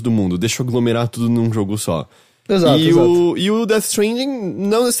batidas do mundo? Deixa eu aglomerar tudo num jogo só. Exato. E o Death Stranding,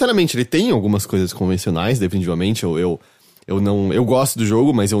 não necessariamente, ele tem algumas coisas convencionais, definitivamente. Eu gosto do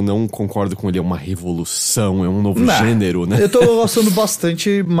jogo, mas eu não concordo com ele. É uma revolução, é um novo gênero, né? Eu tô gostando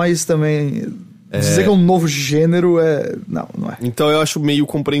bastante, mas também... Dizer que é um novo gênero não é. Então eu acho meio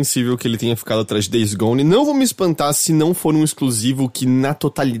compreensível que ele tenha ficado atrás de Days Gone. Não vou me espantar se não for um exclusivo que na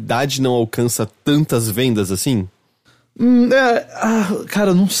totalidade não alcança tantas vendas assim.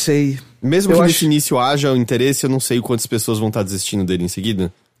 Cara, eu não sei. Mesmo que nesse início haja o interesse, eu não sei quantas pessoas vão estar desistindo dele em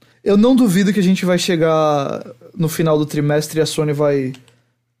seguida. Eu não duvido que a gente vai chegar no final do trimestre e a Sony vai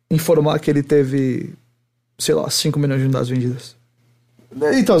informar que ele teve, sei lá, 5 milhões de unidades vendidas.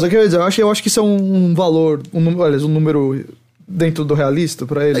 Então, isso aqui eu ia dizer, eu acho que isso é um valor, um número dentro do realista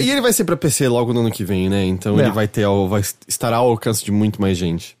pra ele. E ele vai ser pra PC logo no ano que vem, né? Então ele vai estar ao alcance de muito mais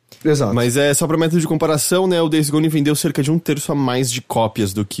gente. Exato. Mas só pra método de comparação, né? O Days Gone vendeu cerca de 1/3 a mais de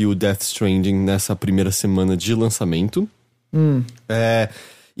cópias do que o Death Stranding nessa primeira semana de lançamento.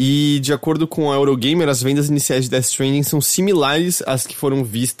 E de acordo com a Eurogamer, as vendas iniciais de Death Stranding são similares às que foram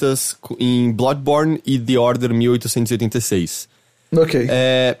vistas em Bloodborne e The Order 1886. Ok.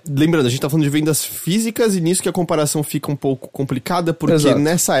 Lembrando, a gente tá falando de vendas físicas e nisso que a comparação fica um pouco complicada, porque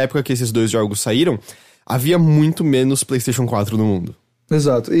nessa época que esses dois jogos saíram, havia muito menos PlayStation 4 no mundo.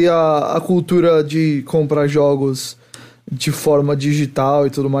 Exato. E a cultura de comprar jogos de forma digital e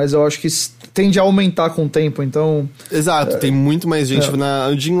tudo mais, eu acho que tende a aumentar com o tempo, então... Exato, tem muito mais gente.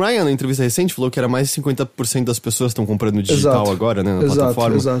 O Jim Ryan, na entrevista recente, falou que era mais de 50% das pessoas estão comprando digital agora, né, na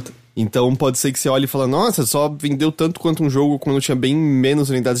plataforma. Exato. Então pode ser que você olhe e fale, nossa, só vendeu tanto quanto um jogo quando tinha bem menos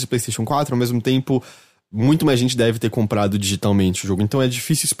unidades de PlayStation 4, ao mesmo tempo, muito mais gente deve ter comprado digitalmente o jogo. Então é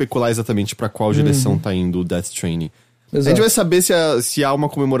difícil especular exatamente pra qual direção tá indo o Death Stranding. Exato. A gente vai saber se há uma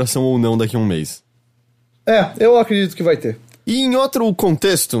comemoração ou não daqui a um mês. Eu acredito que vai ter. E em outro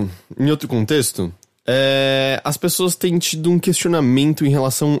contexto, as pessoas têm tido um questionamento em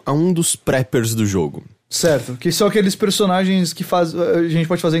relação a um dos preppers do jogo. Certo, que são aqueles personagens que a gente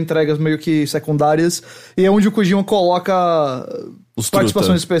pode fazer entregas meio que secundárias, e é onde o Kojima coloca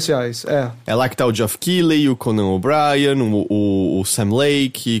participações especiais. É lá que tá o Geoff Keighley, o Conan O'Brien, o Sam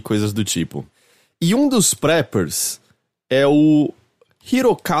Lake e coisas do tipo. E um dos preppers é o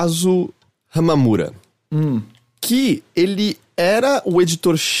Hirokazu Hamamura. Que ele era o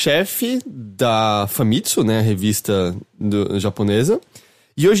editor-chefe da Famitsu, né, a revista japonesa,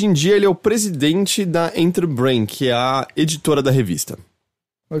 e hoje em dia ele é o presidente da Enterbrain, que é a editora da revista.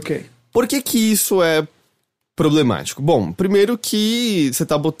 Ok. Por que isso é problemático? Bom, primeiro que você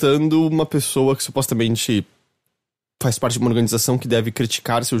tá botando uma pessoa que supostamente faz parte de uma organização que deve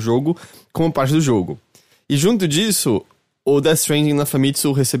criticar seu jogo como parte do jogo. E junto disso, o Death Stranding na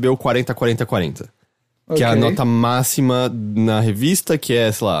Famitsu recebeu 40-40-40. Que é a nota máxima na revista, que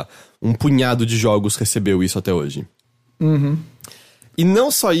é, sei lá, um punhado de jogos recebeu isso até hoje. Uhum. E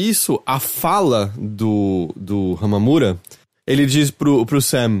não só isso, a fala do Hamamura, ele diz pro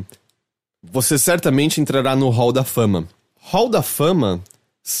Sam, você certamente entrará no Hall da Fama. Hall da Fama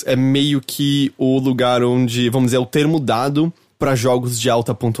é meio que o lugar onde, vamos dizer, é o termo dado para jogos de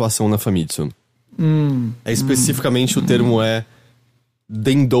alta pontuação na Famitsu. Especificamente o termo é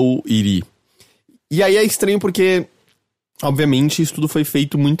Dendou Iri. E aí é estranho porque, obviamente, isso tudo foi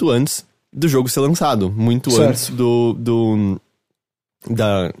feito muito antes do jogo ser lançado. Muito antes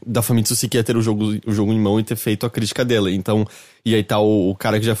da Famitsu sequer ter o jogo em mão e ter feito a crítica dela. Então, e aí tá o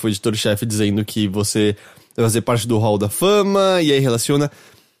cara que já foi editor-chefe dizendo que você vai fazer parte do Hall da Fama, e aí relaciona.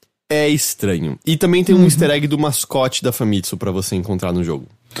 É estranho. E também tem um easter egg do mascote da Famitsu pra você encontrar no jogo.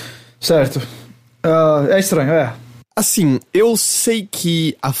 Certo. É estranho, é. Assim, eu sei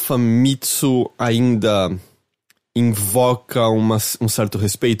que a Famitsu ainda invoca um certo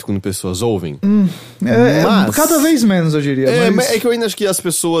respeito quando pessoas ouvem. Mas cada vez menos, eu diria. É que eu ainda acho que as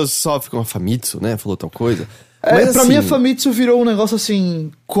pessoas só ficam, a Famitsu, né? Falou tal coisa. Mas, pra mim, a Famitsu virou um negócio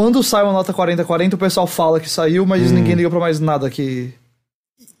assim... Quando sai uma nota 40-40, o pessoal fala que saiu, mas ninguém liga pra mais nada que...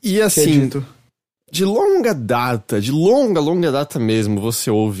 E assim, de longa data mesmo,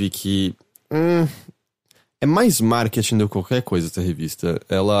 você ouve que... é mais marketing do que qualquer coisa essa revista.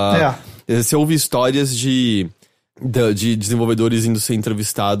 Você ouve histórias de desenvolvedores indo ser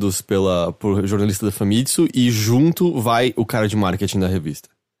entrevistados por jornalista da Famitsu e junto vai o cara de marketing da revista.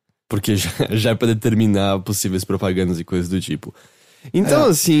 Porque já é pra determinar possíveis propagandas e coisas do tipo. Então,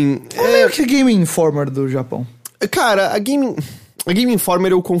 assim... É meio que a Game Informer do Japão. Cara, a Game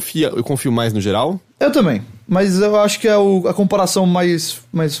Informer eu confio mais no geral. Eu também. Mas eu acho que é a comparação mais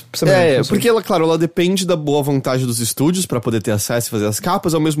semelhante. Porque ela depende da boa vontade dos estúdios pra poder ter acesso e fazer as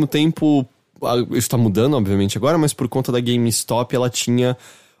capas. Ao mesmo tempo, isso tá mudando, obviamente, agora, mas por conta da GameStop, ela tinha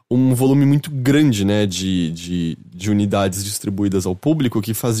um volume muito grande, né, de unidades distribuídas ao público,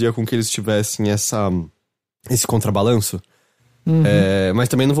 que fazia com que eles tivessem esse contrabalanço. Mas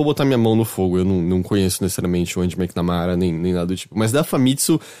também não vou botar minha mão no fogo, eu não conheço necessariamente o Andy McNamara, nem nada do tipo. Mas da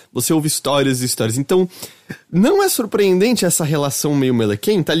Famitsu, você ouve histórias e histórias. Então, não é surpreendente essa relação meio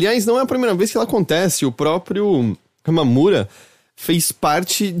melequenta. Aliás, não é a primeira vez que ela acontece. O próprio Hamamura fez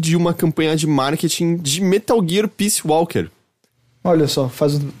parte de uma campanha de marketing de Metal Gear Peace Walker. Olha só,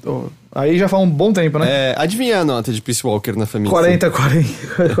 aí já faz um bom tempo, né? Adivinha a nota de Peace Walker na Famitsu? 40.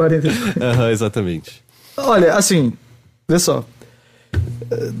 Exatamente. Olha, assim, vê só.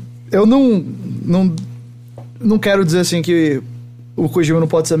 Eu não quero dizer assim que o Kojima não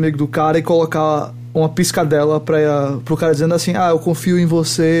pode ser amigo do cara e colocar uma piscadela pro cara dizendo assim, eu confio em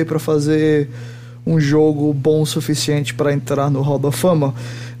você pra fazer um jogo bom o suficiente pra entrar no Hall da Fama.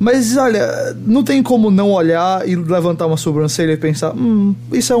 Mas, olha, não tem como não olhar e levantar uma sobrancelha e pensar,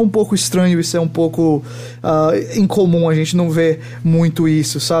 isso é um pouco estranho, isso é um pouco incomum, a gente não vê muito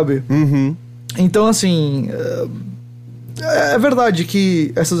isso, sabe? Então, assim, é verdade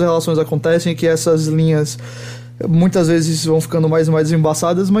que essas relações acontecem, que essas linhas muitas vezes vão ficando mais e mais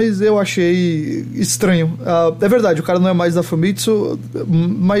embaçadas, mas eu achei estranho. É verdade, o cara não é mais da Famitsu,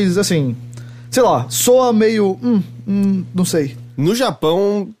 mas, assim, sei lá, soa meio, não sei. No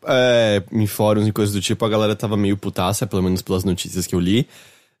Japão, em fóruns e coisas do tipo, a galera tava meio putaça, pelo menos pelas notícias que eu li.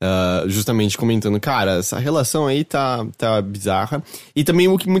 Justamente comentando, cara, essa relação aí tá bizarra. E também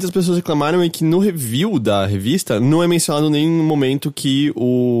o que muitas pessoas reclamaram é que no review da revista não é mencionado em nenhum momento que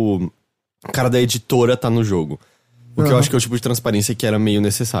o cara da editora tá no jogo. O que eu acho que é o tipo de transparência que era meio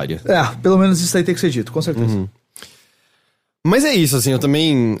necessária. Pelo menos isso aí tem que ser dito, com certeza. Mas é isso, assim, eu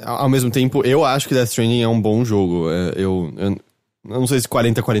também, ao mesmo tempo, eu acho que Death Stranding é um bom jogo. Eu não sei se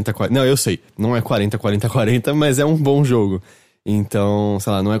 40-40-40... Não, eu sei. Não é 40-40-40, mas é um bom jogo. Então,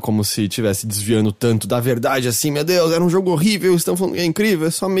 sei lá, não é como se estivesse desviando tanto da verdade, assim, meu Deus, era um jogo horrível, estão falando que é incrível.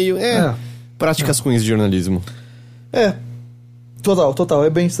 É só meio, práticas ruins de jornalismo. Total, é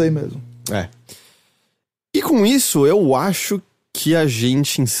bem isso aí mesmo. E com isso, eu acho que a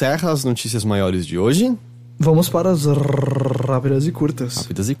gente encerra as notícias maiores de hoje. Vamos para as rápidas e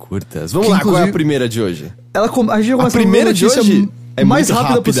curtas. Vamos lá, qual é a primeira de hoje? A gente vai começar a primeira de hoje é mais muito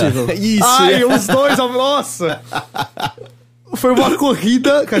rápida rápida. possível. Isso. Os dois, nossa! Foi uma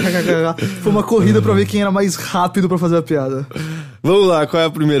corrida. Foi uma corrida pra ver quem era mais rápido pra fazer a piada. Vamos lá, qual é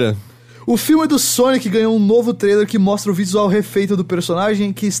a primeira? O filme do Sonic ganhou um novo trailer que mostra o visual refeito do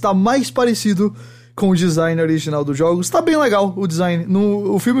personagem, que está mais parecido com o design original dos jogos. Tá bem legal o design.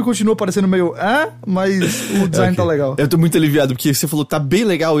 O filme continua parecendo meio mas o design tá legal. Eu tô muito aliviado, porque você falou, tá bem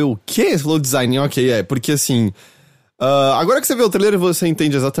legal. O quê? Você falou design, porque assim... Agora que você vê o trailer, você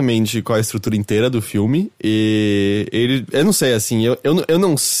entende exatamente qual é a estrutura inteira do filme. E eu não sei, assim, eu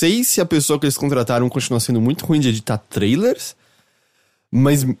não sei se a pessoa que eles contrataram continua sendo muito ruim de editar trailers.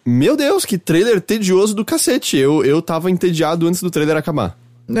 Mas, meu Deus, que trailer tedioso do cacete. Eu tava entediado antes do trailer acabar.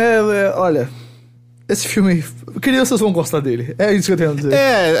 Olha, esse filme, crianças vão gostar dele. É isso que eu tenho a dizer.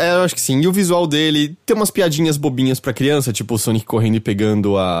 Eu acho que sim. E o visual dele tem umas piadinhas bobinhas pra criança, tipo o Sonic correndo e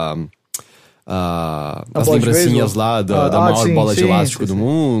pegando as lembrancinhas lá da maior bola de elástico do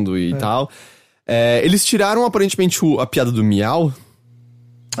mundo e tal. Eles tiraram aparentemente a piada do miau.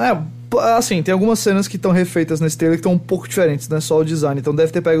 Assim, tem algumas cenas que estão refeitas nesse trailer que estão um pouco diferentes, não é só o design. Então deve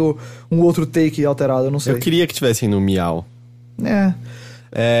ter pego um outro take alterado, eu não sei. Eu queria que tivessem no miau.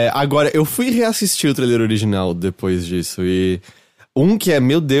 Agora, eu fui reassistir o trailer original depois disso e... que é,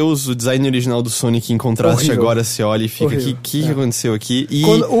 meu Deus, o design original do Sonic em contraste. Horrível. Agora você olha e fica, o que aconteceu aqui? E...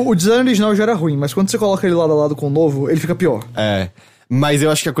 o design original já era ruim, mas quando você coloca ele lado a lado com o novo, ele fica pior. Mas eu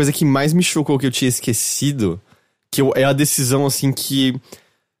acho que a coisa que mais me chocou, que eu tinha esquecido, é a decisão, assim, que...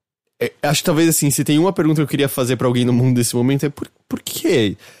 acho que talvez, assim, se tem uma pergunta que eu queria fazer pra alguém no mundo desse momento, é por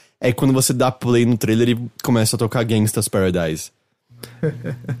quê? É quando você dá play no trailer e começa a tocar Gangsta's Paradise.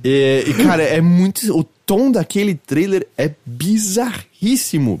 Cara, é muito... O tom daquele trailer é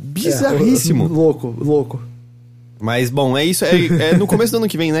bizarríssimo. Louco. Mas, bom, é isso. É no começo do ano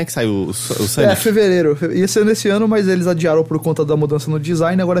que vem, né, que sai o Sonic. Fevereiro. Ia ser nesse ano, mas eles adiaram por conta da mudança no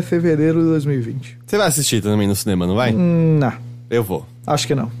design. Agora é fevereiro de 2020. Você vai assistir também no cinema, não vai? Não. Eu vou. Acho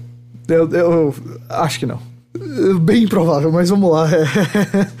que não. Eu acho que não. Bem improvável, mas vamos lá.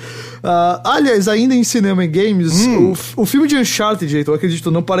 Aliás, ainda em cinema e games, o filme de Uncharted, eu acredito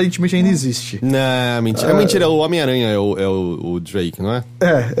não, aparentemente ainda existe. Não, mentira. Mentira, o Homem-Aranha é o Drake, não é?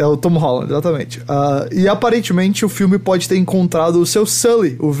 É o Tom Holland, exatamente. E aparentemente o filme pode ter encontrado o seu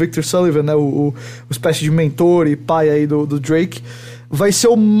Sully, o Victor Sullivan, né? O espécie de mentor e pai aí do Drake. Vai ser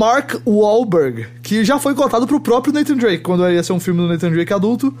o Mark Wahlberg, que já foi cotado pro próprio Nathan Drake, quando ia ser um filme do Nathan Drake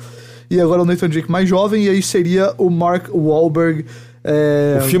adulto. E agora o Nathan Drake mais jovem, e aí seria o Mark Wahlberg.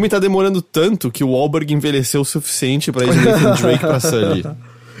 O filme tá demorando tanto que o Wahlberg envelheceu o suficiente pra ir de Nathan Drake pra Sully.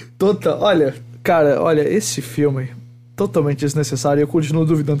 Total. Olha, esse filme totalmente desnecessário e eu continuo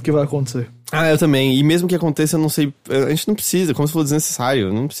duvidando o que vai acontecer. Eu também. E mesmo que aconteça, eu não sei... A gente não precisa, como se fosse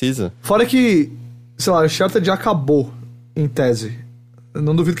desnecessário, não precisa. Fora que, sei lá, o Uncharted já acabou, em tese. Eu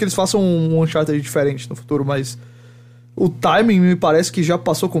não duvido que eles façam um Uncharted diferente no futuro, mas... O timing me parece que já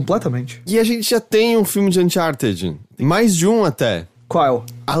passou completamente. E a gente já tem um filme de Uncharted. Mais de um até. Qual?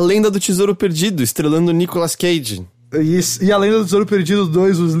 A Lenda do Tesouro Perdido, estrelando Nicolas Cage. E A Lenda do Tesouro Perdido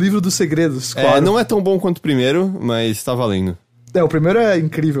 2, Os Livros dos Segredos, claro. Não é tão bom quanto o primeiro, mas tá valendo. O primeiro é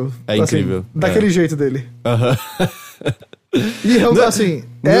incrível. Incrível. Daquele jeito dele. E assim...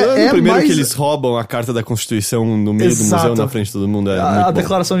 no primeiro mais... que eles roubam a carta da Constituição no meio do museu, na frente de todo mundo. A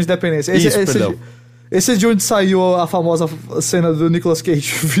Declaração de Independência. Perdão. Esse é de onde saiu a famosa cena do Nicolas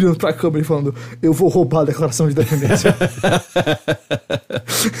Cage virando pra câmera e falando: eu vou roubar a Declaração de Independência.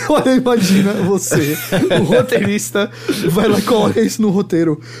 Olha, imagina você, o roteirista, vai lá e coloca isso no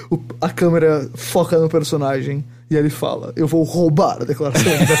roteiro. A câmera foca no personagem e ele fala: eu vou roubar a Declaração de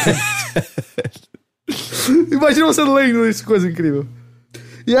Independência. Imagina você lendo isso, coisa incrível.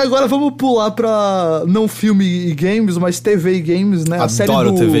 E agora vamos pular pra não filme e games, mas TV e games, né?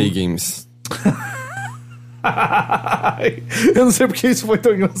 Adoro TV e games. Eu não sei porque isso foi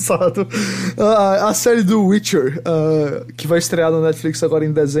tão engraçado. A série do Witcher, que vai estrear no Netflix agora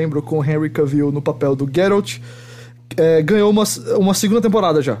em dezembro, com Henry Cavill no papel do Geralt, ganhou uma segunda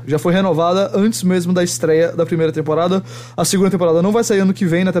temporada já. Já foi renovada antes mesmo da estreia da primeira temporada. A segunda temporada não vai sair ano que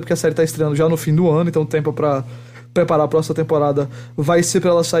vem, né, até porque a série tá estreando já no fim do ano, então o tempo pra preparar a próxima temporada vai ser pra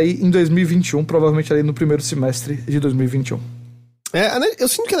ela sair em 2021, provavelmente ali no primeiro semestre de 2021. Eu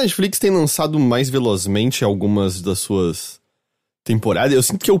sinto que a Netflix tem lançado mais velozmente algumas das suas temporadas. Eu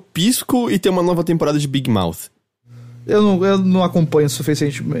sinto que eu pisco e tem uma nova temporada de Big Mouth. Eu não acompanho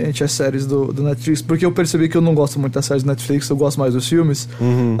suficientemente as séries do Netflix, porque eu percebi que eu não gosto muito das séries do Netflix, eu gosto mais dos filmes.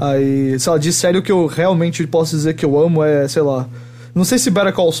 Aí, sei lá, de série o que eu realmente posso dizer que eu amo é, sei lá... Não sei se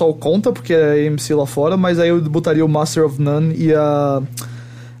Better Call Saul conta, porque é AMC lá fora, mas aí eu botaria o Master of None e a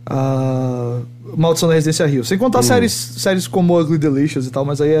Maldição da Residência Hill. Sem contar séries como Ugly Delicious e tal,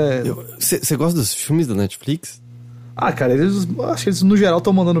 mas aí é... Você gosta dos filmes da Netflix? Cara, acho que eles no geral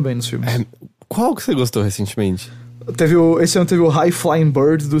estão mandando bem nos filmes. Qual que você gostou recentemente? Esse ano teve o High Flying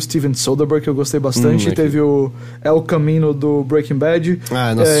Bird do Steven Soderbergh, que eu gostei bastante. Teve o El Camino do Breaking Bad.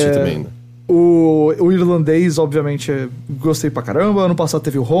 Não assisti também ainda. O Irlandês, obviamente, gostei pra caramba. Ano passado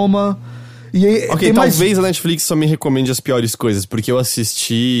teve o Roma. Talvez a Netflix só me recomende as piores coisas, porque eu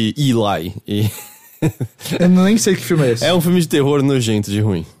assisti Eli e Eu nem sei que filme é esse. É um filme de terror nojento de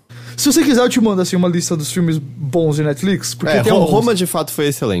ruim. Se você quiser, eu te mando assim uma lista dos filmes bons de Netflix. Porque tem Roma de fato foi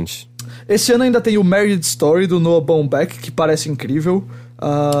excelente. Esse ano ainda tem o Marriage Story do Noah Baumbach, que parece incrível.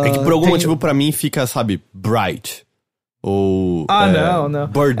 É que por algum motivo pra mim fica, sabe, Bright. Ou não.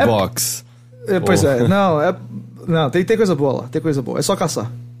 Bird Box. Pois é, não, tem coisa boa lá, tem coisa boa, é só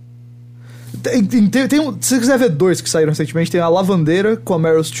caçar. Se você quiser ver dois que saíram recentemente, tem a Lavandeira com a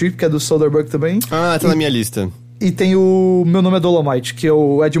Meryl Streep, que é do Soderbergh também. Tá na minha lista. E tem o Meu Nome é Dolomite, que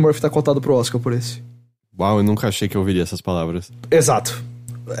o Ed Murphy tá cotado pro Oscar por esse. Uau, eu nunca achei que eu ouviria essas palavras. Exato.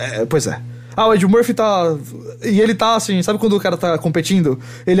 Pois é. O Ed Murphy tá... E ele tá assim, sabe quando o cara tá competindo?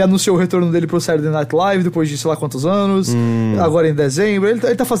 Ele anunciou o retorno dele pro Saturday Night Live depois de sei lá quantos anos. Agora em dezembro.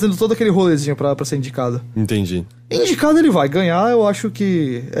 Ele tá fazendo todo aquele rolezinho pra ser indicado. Entendi. Indicado ele vai ganhar, eu acho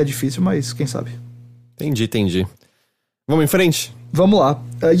que é difícil, mas quem sabe. Entendi. Vamos em frente? Vamos lá.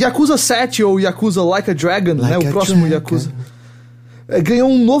 Yakuza 7 ou Yakuza Like a Dragon, né? O próximo Yakuza. Ganhou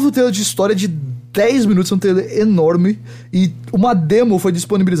um novo trailer de história de 10 minutos, um trailer enorme. E uma demo foi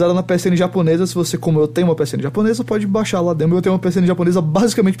disponibilizada na PSN japonesa. Se você, como eu tenho uma PSN japonesa, pode baixar lá a demo. Eu tenho uma PSN japonesa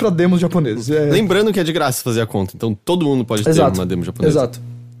basicamente pra demos japoneses. Lembrando que é de graça fazer a conta, então todo mundo pode ter uma demo japonesa. Exato.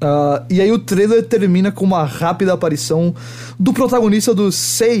 E aí o trailer termina com uma rápida aparição do protagonista dos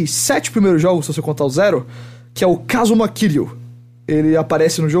 7 primeiros jogos, se você contar o 0, que é o Kazuma Kiryu. Ele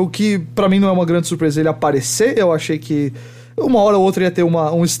aparece no jogo, que pra mim não é uma grande surpresa ele aparecer. Eu achei que uma hora ou outra ia ter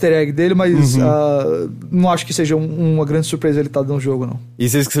um easter egg dele, mas não acho que seja uma grande surpresa ele estar no jogo, não. E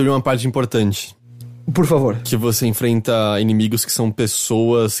você esqueceu de uma parte importante. Por favor. Que você enfrenta inimigos que são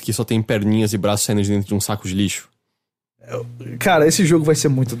pessoas que só têm perninhas e braços saindo de dentro de um saco de lixo. Cara, esse jogo vai ser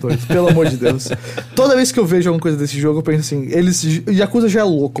muito doido, pelo amor de Deus. Toda vez que eu vejo alguma coisa desse jogo, eu penso assim, Yakuza já é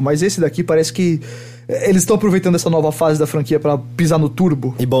louco, mas esse daqui parece que eles estão aproveitando essa nova fase da franquia pra pisar no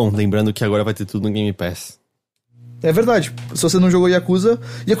turbo. E bom, lembrando que agora vai ter tudo no Game Pass. É verdade. Se você não jogou Yakuza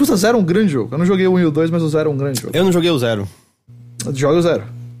 0 é um grande jogo. Eu não joguei o 1 e o 2, mas o 0 é um grande jogo. Eu não joguei o 0. Joga o 0.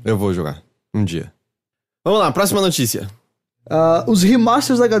 Eu vou jogar. Um dia. Vamos lá, próxima notícia. Os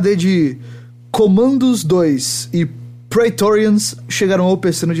remasters HD de Commandos 2 e Praetorians chegaram ao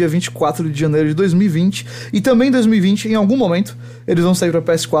PC no dia 24 de janeiro de 2020. E também em 2020, em algum momento, eles vão sair pra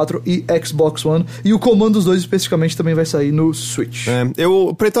PS4 e Xbox One. E o Commandos 2 especificamente também vai sair no Switch.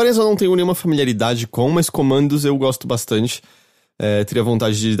 Praetorians eu não tenho nenhuma familiaridade com, mas Commandos eu gosto bastante. Teria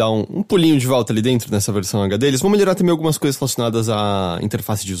vontade de dar um pulinho de volta ali dentro nessa versão HD. Eles vão melhorar também algumas coisas relacionadas à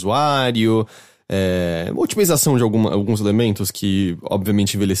interface de usuário, otimização de alguns elementos que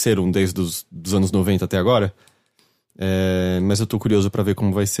obviamente envelheceram desde os anos 90 até agora. Mas eu tô curioso pra ver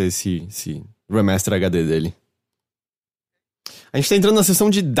como vai ser esse remaster HD dele. A gente tá entrando na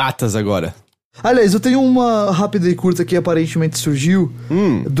sessão de datas agora. Aliás, eu tenho uma rápida e curta que aparentemente surgiu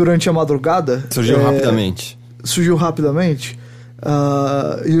durante a madrugada. Surgiu rapidamente. Surgiu rapidamente.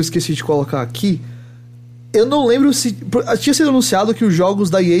 E eu esqueci de colocar aqui. Eu não lembro se... Tinha sido anunciado que os jogos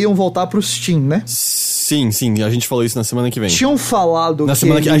da EA iam voltar pro Steam, né? Sim, a gente falou isso na semana que vem. Tinham falado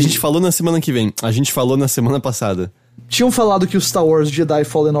A gente falou na semana que vem. A gente falou na semana passada. Tinham falado que o Star Wars Jedi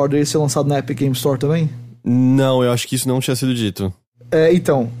Fallen Order ia ser lançado na Epic Game Store também? Não, eu acho que isso não tinha sido dito.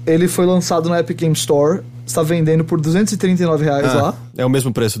 Então, ele foi lançado na Epic Game Store, está vendendo por R$239 lá. É o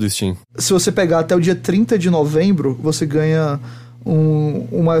mesmo preço do Steam. Se você pegar até o dia 30 de novembro, você ganha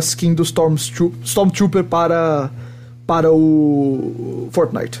uma skin do Stormtrooper para o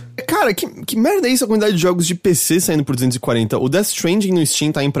Fortnite. Cara, que merda é isso a quantidade de jogos de PC saindo por 240? O Death Stranding no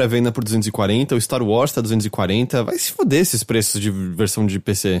Steam tá em pré-venda por 240, o Star Wars tá 240. Vai se foder esses preços de versão de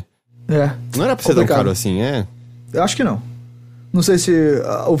PC. Não era pra ser tão caro assim, Eu acho que não. Não sei se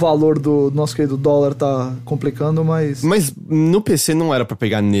o valor do nosso querido dólar tá complicando, mas... Mas no PC não era pra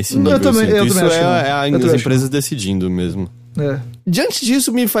pegar nesse nível. Eu também Isso acho as empresas decidindo mesmo. Diante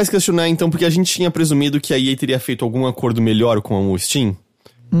disso, me faz questionar, então, porque a gente tinha presumido que a EA teria feito algum acordo melhor com o Steam.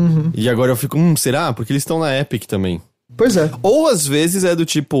 E agora eu fico, será? Porque eles estão na Epic também. Pois é. Ou às vezes é do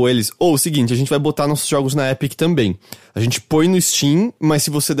tipo, o seguinte, a gente vai botar nossos jogos na Epic também. A gente põe no Steam, mas se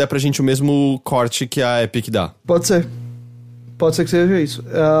você der pra gente o mesmo corte que a Epic dá. Pode ser que seja isso.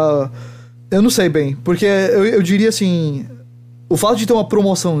 Eu não sei bem, porque eu diria assim... O fato de ter uma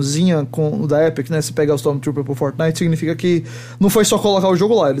promoçãozinha da Epic, né? Se pegar o Stormtrooper pro Fortnite, significa que não foi só colocar o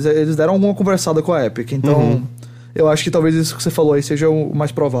jogo lá. Eles deram alguma conversada com a Epic. Então, eu acho que talvez isso que você falou aí seja o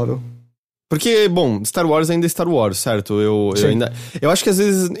mais provável. Porque, bom, Star Wars ainda é Star Wars, certo? Eu acho que às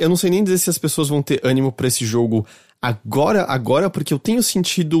vezes, eu não sei nem dizer se as pessoas vão ter ânimo pra esse jogo agora, porque eu tenho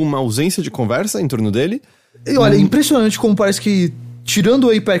sentido uma ausência de conversa em torno dele. E olha, impressionante como parece que, tirando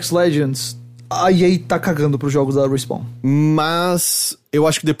o Apex Legends, a EA tá cagando pros jogos da Respawn. Mas eu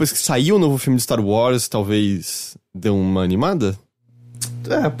acho que depois que saiu o novo filme de Star Wars, talvez deu uma animada?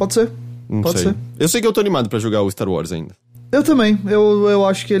 Pode ser. Pode ser. Eu sei que eu tô animado pra jogar o Star Wars ainda. Eu também. Eu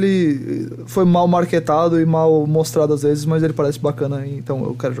acho que ele foi mal marketado e mal mostrado às vezes, mas ele parece bacana, então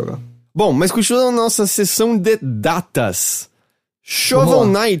eu quero jogar. Bom, mas continuando a nossa sessão de datas. Shovel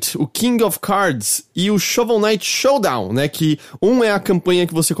Knight, o King of Cards, e o Shovel Knight Showdown, né? Que um é a campanha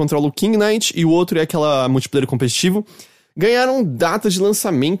que você controla o King Knight e o outro é aquela multiplayer competitivo. Ganharam datas de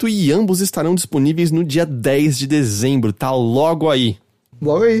lançamento e ambos estarão disponíveis no dia 10 de dezembro, tá logo aí.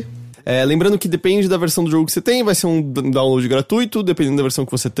 Logo aí. Lembrando que depende da versão do jogo que você tem, vai ser um download gratuito, dependendo da versão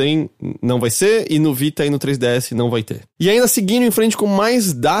que você tem, não vai ser, e no Vita e no 3DS não vai ter. E ainda seguindo em frente com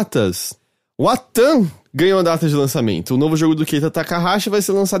mais datas, o Atan ganhou a data de lançamento. O novo jogo do Keita Takahashi vai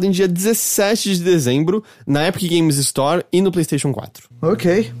ser lançado em dia 17 de dezembro, na Epic Games Store e no PlayStation 4.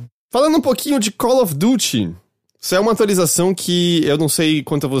 Ok. Falando um pouquinho de Call of Duty, isso é uma atualização que eu não sei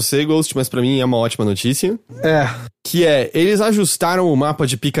quanto a você, Ghost, mas pra mim é uma ótima notícia. Que eles ajustaram o mapa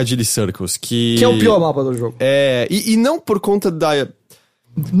de Piccadilly Circus, que é o pior mapa do jogo. E não por conta da...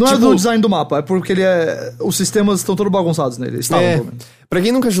 Não é do design do mapa, é porque os sistemas estão todos bagunçados nele. Pra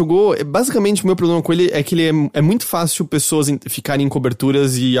quem nunca jogou, basicamente o meu problema com ele é que ele é muito fácil pessoas ficarem em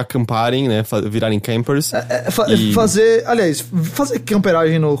coberturas e acamparem, né, virarem campers. Fazer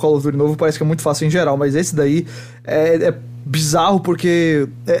camperagem no Call of Duty novo parece que é muito fácil em geral, mas esse daí é bizarro porque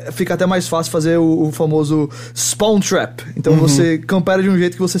fica até mais fácil fazer o famoso spawn trap. Então você campera de um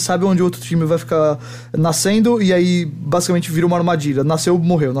jeito que você sabe onde o outro time vai ficar nascendo e aí basicamente vira uma armadilha. Nasceu,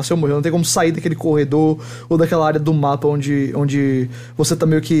 morreu. Não tem como sair daquele corredor ou daquela área do mapa onde você tá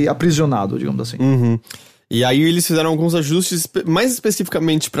meio que aprisionado, digamos assim. E aí eles fizeram alguns ajustes, mais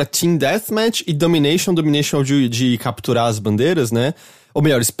especificamente pra Team Deathmatch e Domination. Domination de capturar as bandeiras, né? Ou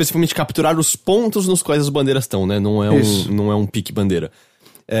melhor, especificamente capturar os pontos nos quais as bandeiras estão, né? Não é um pique bandeira.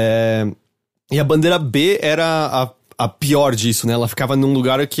 E a bandeira B era a pior disso, né? Ela ficava num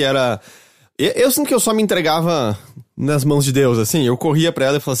lugar que era... Eu sinto que eu só me entregava nas mãos de Deus, assim. Eu corria pra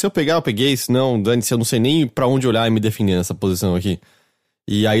ela e falava, se eu pegar, eu peguei. Se não, dane-se, eu não sei nem pra onde olhar e me defender nessa posição aqui.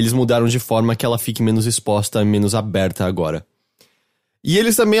 E aí eles mudaram de forma que ela fique menos exposta, menos aberta agora. E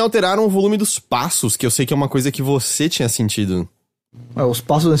eles também alteraram o volume dos passos, que eu sei que é uma coisa que você tinha sentido. Os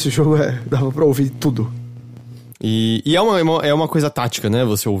passos nesse jogo dava pra ouvir tudo. E é uma coisa tática, né?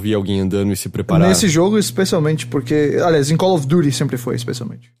 Você ouvir alguém andando e se preparar. Nesse jogo, especialmente, porque... Aliás, em Call of Duty sempre foi,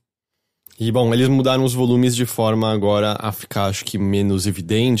 especialmente. E, bom, eles mudaram os volumes de forma agora a ficar, acho que, menos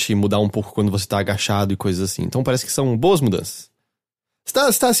evidente e mudar um pouco quando você tá agachado e coisas assim. Então parece que são boas mudanças.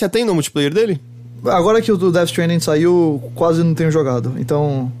 Você tá se atendo ao multiplayer dele? Agora que o Death Stranding saiu, quase não tenho jogado.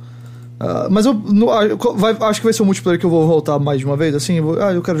 Então... mas acho que vai ser um multiplayer que eu vou voltar mais de uma vez, assim,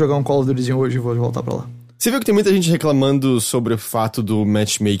 eu quero jogar um Call of Duty hoje e vou voltar pra lá. Você viu que tem muita gente reclamando sobre o fato do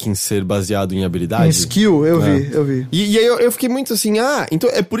matchmaking ser baseado em habilidade? Em skill, eu vi. E aí eu fiquei muito assim, então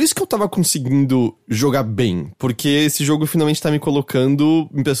é por isso que eu tava conseguindo jogar bem, porque esse jogo finalmente tá me colocando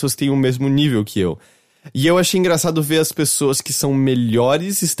em pessoas que têm o mesmo nível que eu. E eu achei engraçado ver as pessoas que são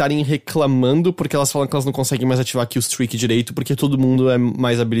melhores estarem reclamando porque elas falam que elas não conseguem mais ativar kill streak direito porque todo mundo é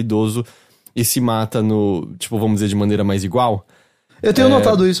mais habilidoso e se mata vamos dizer, de maneira mais igual. Eu tenho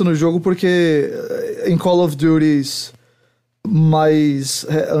notado isso no jogo porque em Call of Duties mais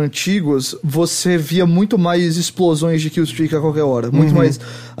antigos, você via muito mais explosões de killstreak a qualquer hora. Muito mais...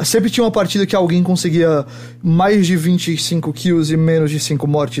 Sempre tinha uma partida que alguém conseguia mais de 25 kills e menos de 5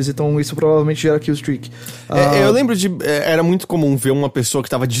 mortes, então isso provavelmente gera killstreak. Eu lembro era muito comum ver uma pessoa que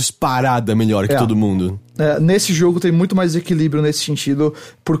tava disparada melhor que todo mundo. Nesse jogo tem muito mais equilíbrio nesse sentido,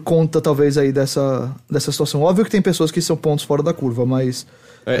 por conta talvez aí dessa situação. Óbvio que tem pessoas que são pontos fora da curva, mas...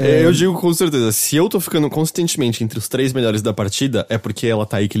 Eu digo com certeza, se eu tô ficando consistentemente entre os 3 melhores da partida, é porque ela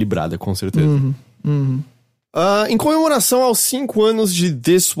tá equilibrada, com certeza. Em comemoração aos 5 anos de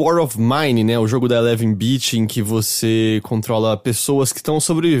This War of Mine, né, o jogo da 11-bit em que você controla pessoas que estão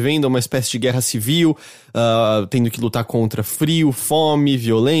sobrevivendo a uma espécie de guerra civil, tendo que lutar contra frio, fome,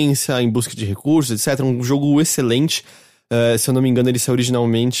 violência, em busca de recursos, etc. Um jogo excelente. Se eu não me engano, ele saiu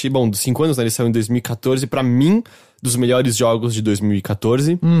originalmente... Bom, dos 5 anos, né, ele saiu em 2014. Pra mim, dos melhores jogos de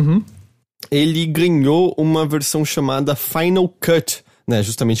 2014. Ele ganhou uma versão chamada Final Cut, né,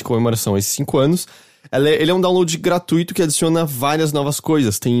 justamente em comemoração a esses 5 anos. Ele é um download gratuito que adiciona várias novas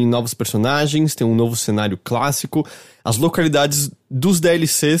coisas. Tem novos personagens, tem um novo cenário clássico. As localidades dos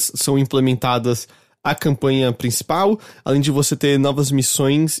DLCs são implementadas à campanha principal, além de você ter novas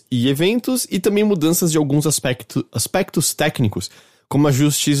missões e eventos, e também mudanças de alguns aspectos técnicos, como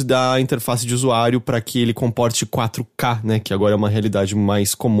ajustes da interface de usuário para que ele comporte 4K, né, que agora é uma realidade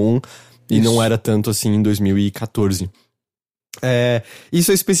mais comum, E não era tanto assim em 2014.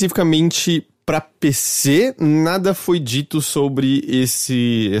 Isso é especificamente para PC, nada foi dito sobre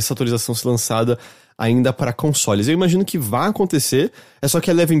essa atualização ser lançada ainda para consoles. Eu imagino que vai acontecer, é só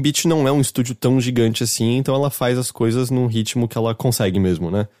que a 11-bit não é um estúdio tão gigante assim, então ela faz as coisas num ritmo que ela consegue mesmo,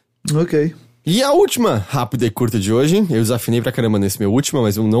 né? Ok. E a última rápida e curta de hoje, eu desafinei pra caramba nesse meu último,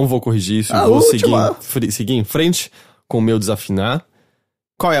 mas eu não vou corrigir isso, eu vou seguir em frente com o meu desafinar.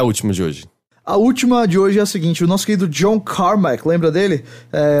 Qual é a última de hoje? A última de hoje é a seguinte, o nosso querido John Carmack, lembra dele?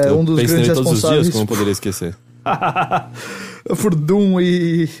 Um dos grandes responsáveis... todos os dias, como eu poderia esquecer? Por Doom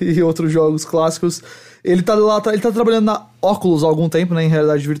e outros jogos clássicos. Ele tá trabalhando na Oculus há algum tempo, né, em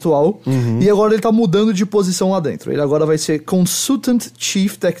realidade virtual. E agora ele tá mudando de posição lá dentro. Ele agora vai ser Consultant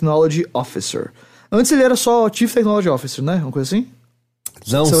Chief Technology Officer. Antes ele era só Chief Technology Officer, né? Uma coisa assim?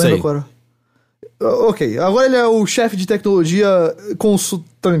 Não sei. Lembra agora? Ok, agora ele é o chefe de tecnologia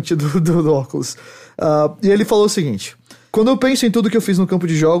consultante do Oculus. E ele falou o seguinte: quando eu penso em tudo que eu fiz no campo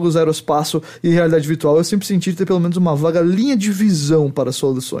de jogos, aeroespaço e realidade virtual, eu sempre senti ter pelo menos uma vaga linha de visão para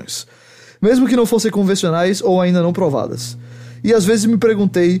soluções, mesmo que não fossem convencionais ou ainda não provadas. E às vezes me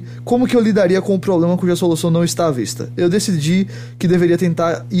perguntei como que eu lidaria com um problema cuja solução não está à vista. Eu decidi que deveria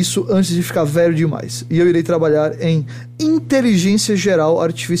tentar isso antes de ficar velho demais. E eu irei trabalhar em inteligência geral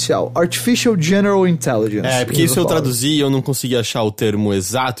artificial. Artificial General Intelligence. Porque isso eu traduzi e eu não consegui achar o termo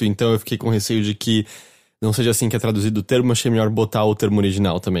exato, então eu fiquei com receio de que não seja assim que é traduzido o termo, achei melhor botar o termo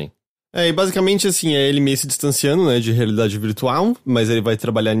original também. E basicamente assim, é ele meio se distanciando, né, de realidade virtual, mas ele vai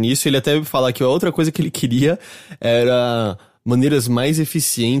trabalhar nisso. Ele até fala que a outra coisa que ele queria era maneiras mais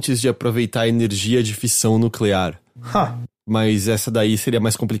eficientes de aproveitar a energia de fissão nuclear. Mas essa daí seria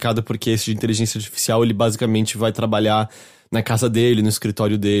mais complicada porque esse de inteligência artificial, ele basicamente vai trabalhar na casa dele, no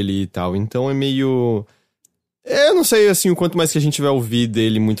escritório dele e tal. Então é meio... eu não sei, assim, o quanto mais que a gente vai ouvir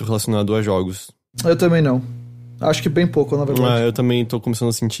dele muito relacionado a jogos. Eu também não. Acho que bem pouco, na verdade. Eu também tô começando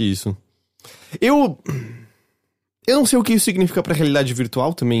a sentir isso. Eu não sei o que isso significa pra realidade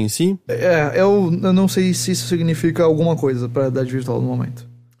virtual também em si. Eu não sei se isso significa alguma coisa pra realidade virtual no momento.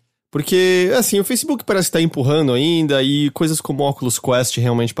 Porque, assim, o Facebook parece estar empurrando ainda e coisas como o Oculus Quest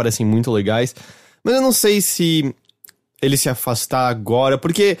realmente parecem muito legais. Mas eu não sei se ele se afastar agora,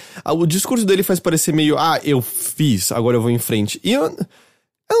 porque o discurso dele faz parecer meio, eu fiz, agora eu vou em frente. E eu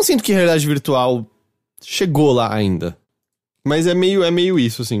não sinto que a realidade virtual chegou lá ainda. Mas é meio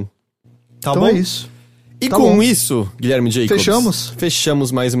isso, assim. Tá então bom? É isso. E tá com bom. Isso, Guilherme Jacobs...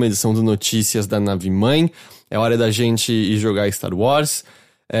 Fechamos mais uma edição do Notícias da Nave Mãe. É hora da gente ir jogar Star Wars.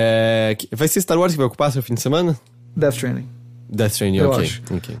 Vai ser Star Wars que vai ocupar seu fim de semana? Death Stranding. Death Stranding, eu ok. Acho.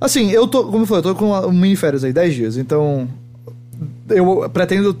 Assim, como eu falei, eu tô com mini férias aí, 10 dias. Então, eu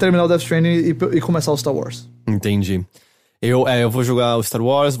pretendo terminar o Death Stranding e começar o Star Wars. Entendi. Eu vou jogar o Star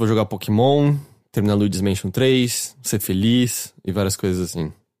Wars, vou jogar Pokémon, terminar Luigi's Mansion 3, ser feliz e várias coisas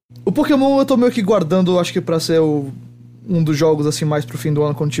assim. O Pokémon eu tô meio que guardando, acho que pra ser um dos jogos assim mais pro fim do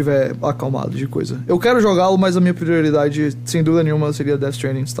ano, quando tiver acalmado de coisa. Eu quero jogá-lo, mas a minha prioridade, sem dúvida nenhuma, seria Death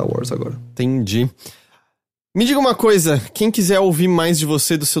Stranding e Star Wars agora. Entendi. Me diga uma coisa, quem quiser ouvir mais de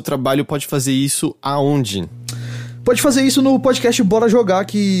você, do seu trabalho, pode fazer isso aonde? Pode fazer isso no podcast Bora Jogar,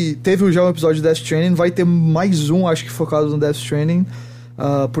 que teve já um episódio de Death Stranding, vai ter mais um, acho que focado no Death Stranding,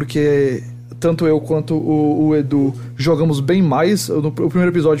 porque tanto eu quanto o Edu jogamos bem mais. O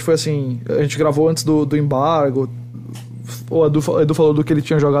primeiro episódio foi assim, a gente gravou antes do embargo, o Edu falou do que ele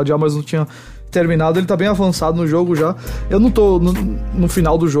tinha jogado já, mas não tinha terminado. Ele tá bem avançado no jogo já. Eu não tô no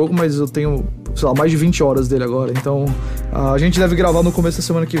final do jogo, mas eu tenho, sei lá, mais de 20 horas dele agora. Então, a gente deve gravar no começo da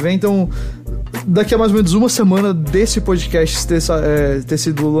semana que vem. Então, daqui a mais ou menos uma semana desse podcast ter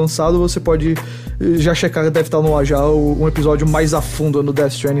sido lançado, você pode já checar, deve estar no ar já um episódio mais a fundo no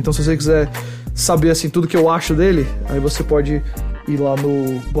Death Stranding. Então, se você quiser saber, assim, tudo que eu acho dele, aí você pode ir lá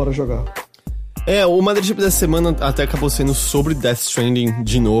no Bora Jogar. O Mothership dessa semana até acabou sendo sobre Death Stranding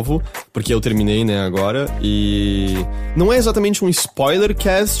de novo, porque eu terminei, né, agora, e não é exatamente um spoiler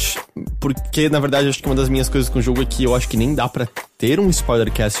cast, porque, na verdade, acho que uma das minhas coisas com o jogo é que eu acho que nem dá pra ter um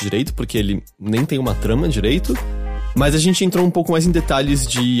spoiler cast direito, porque ele nem tem uma trama direito, mas a gente entrou um pouco mais em detalhes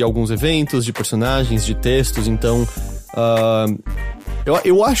de alguns eventos, de personagens, de textos, então...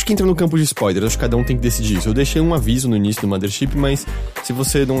 Eu acho que entra no campo de spoilers, acho que cada um tem que decidir isso. Eu deixei um aviso no início do Mothership, mas se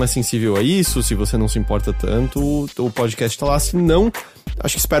você não é sensível a isso, se você não se importa tanto, o podcast tá lá. Se não,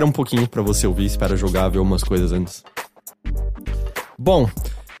 acho que espera um pouquinho pra você ouvir, espera jogar, ver umas coisas antes. Bom,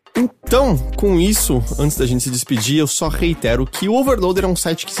 Então, com isso, antes da gente se despedir, eu só reitero que o Overloader é um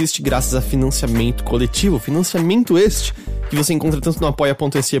site que existe graças a financiamento coletivo, financiamento este que você encontra tanto no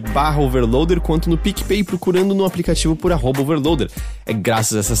apoia.se/overloader quanto no PicPay procurando no aplicativo por @overloader. É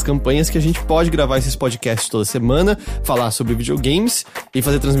graças a essas campanhas que a gente pode gravar esses podcasts toda semana, falar sobre videogames e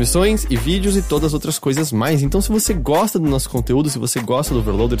fazer transmissões e vídeos e todas as outras coisas mais. Então, se você gosta do nosso conteúdo, se você gosta do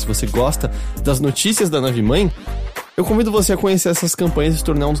Overloader, se você gosta das notícias da Nave Mãe, eu convido você a conhecer essas campanhas e se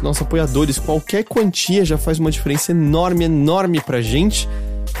tornar um dos nossos apoiadores. Qualquer quantia já faz uma diferença enorme, enorme pra gente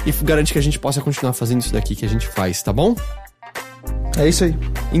e garante que a gente possa continuar fazendo isso daqui que a gente faz, tá bom? É isso aí.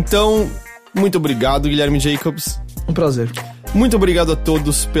 Então, muito obrigado, Guilherme Jacobs. Um prazer. Muito obrigado a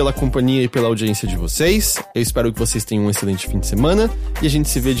todos pela companhia e pela audiência de vocês. Eu espero que vocês tenham um excelente fim de semana e a gente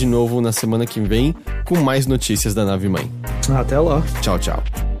se vê de novo na semana que vem com mais notícias da Nave Mãe. Até lá. Tchau, tchau.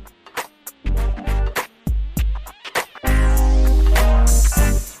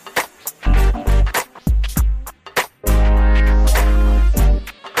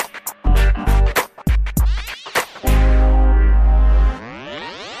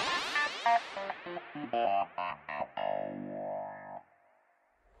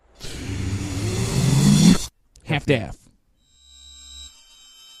 Half-Death.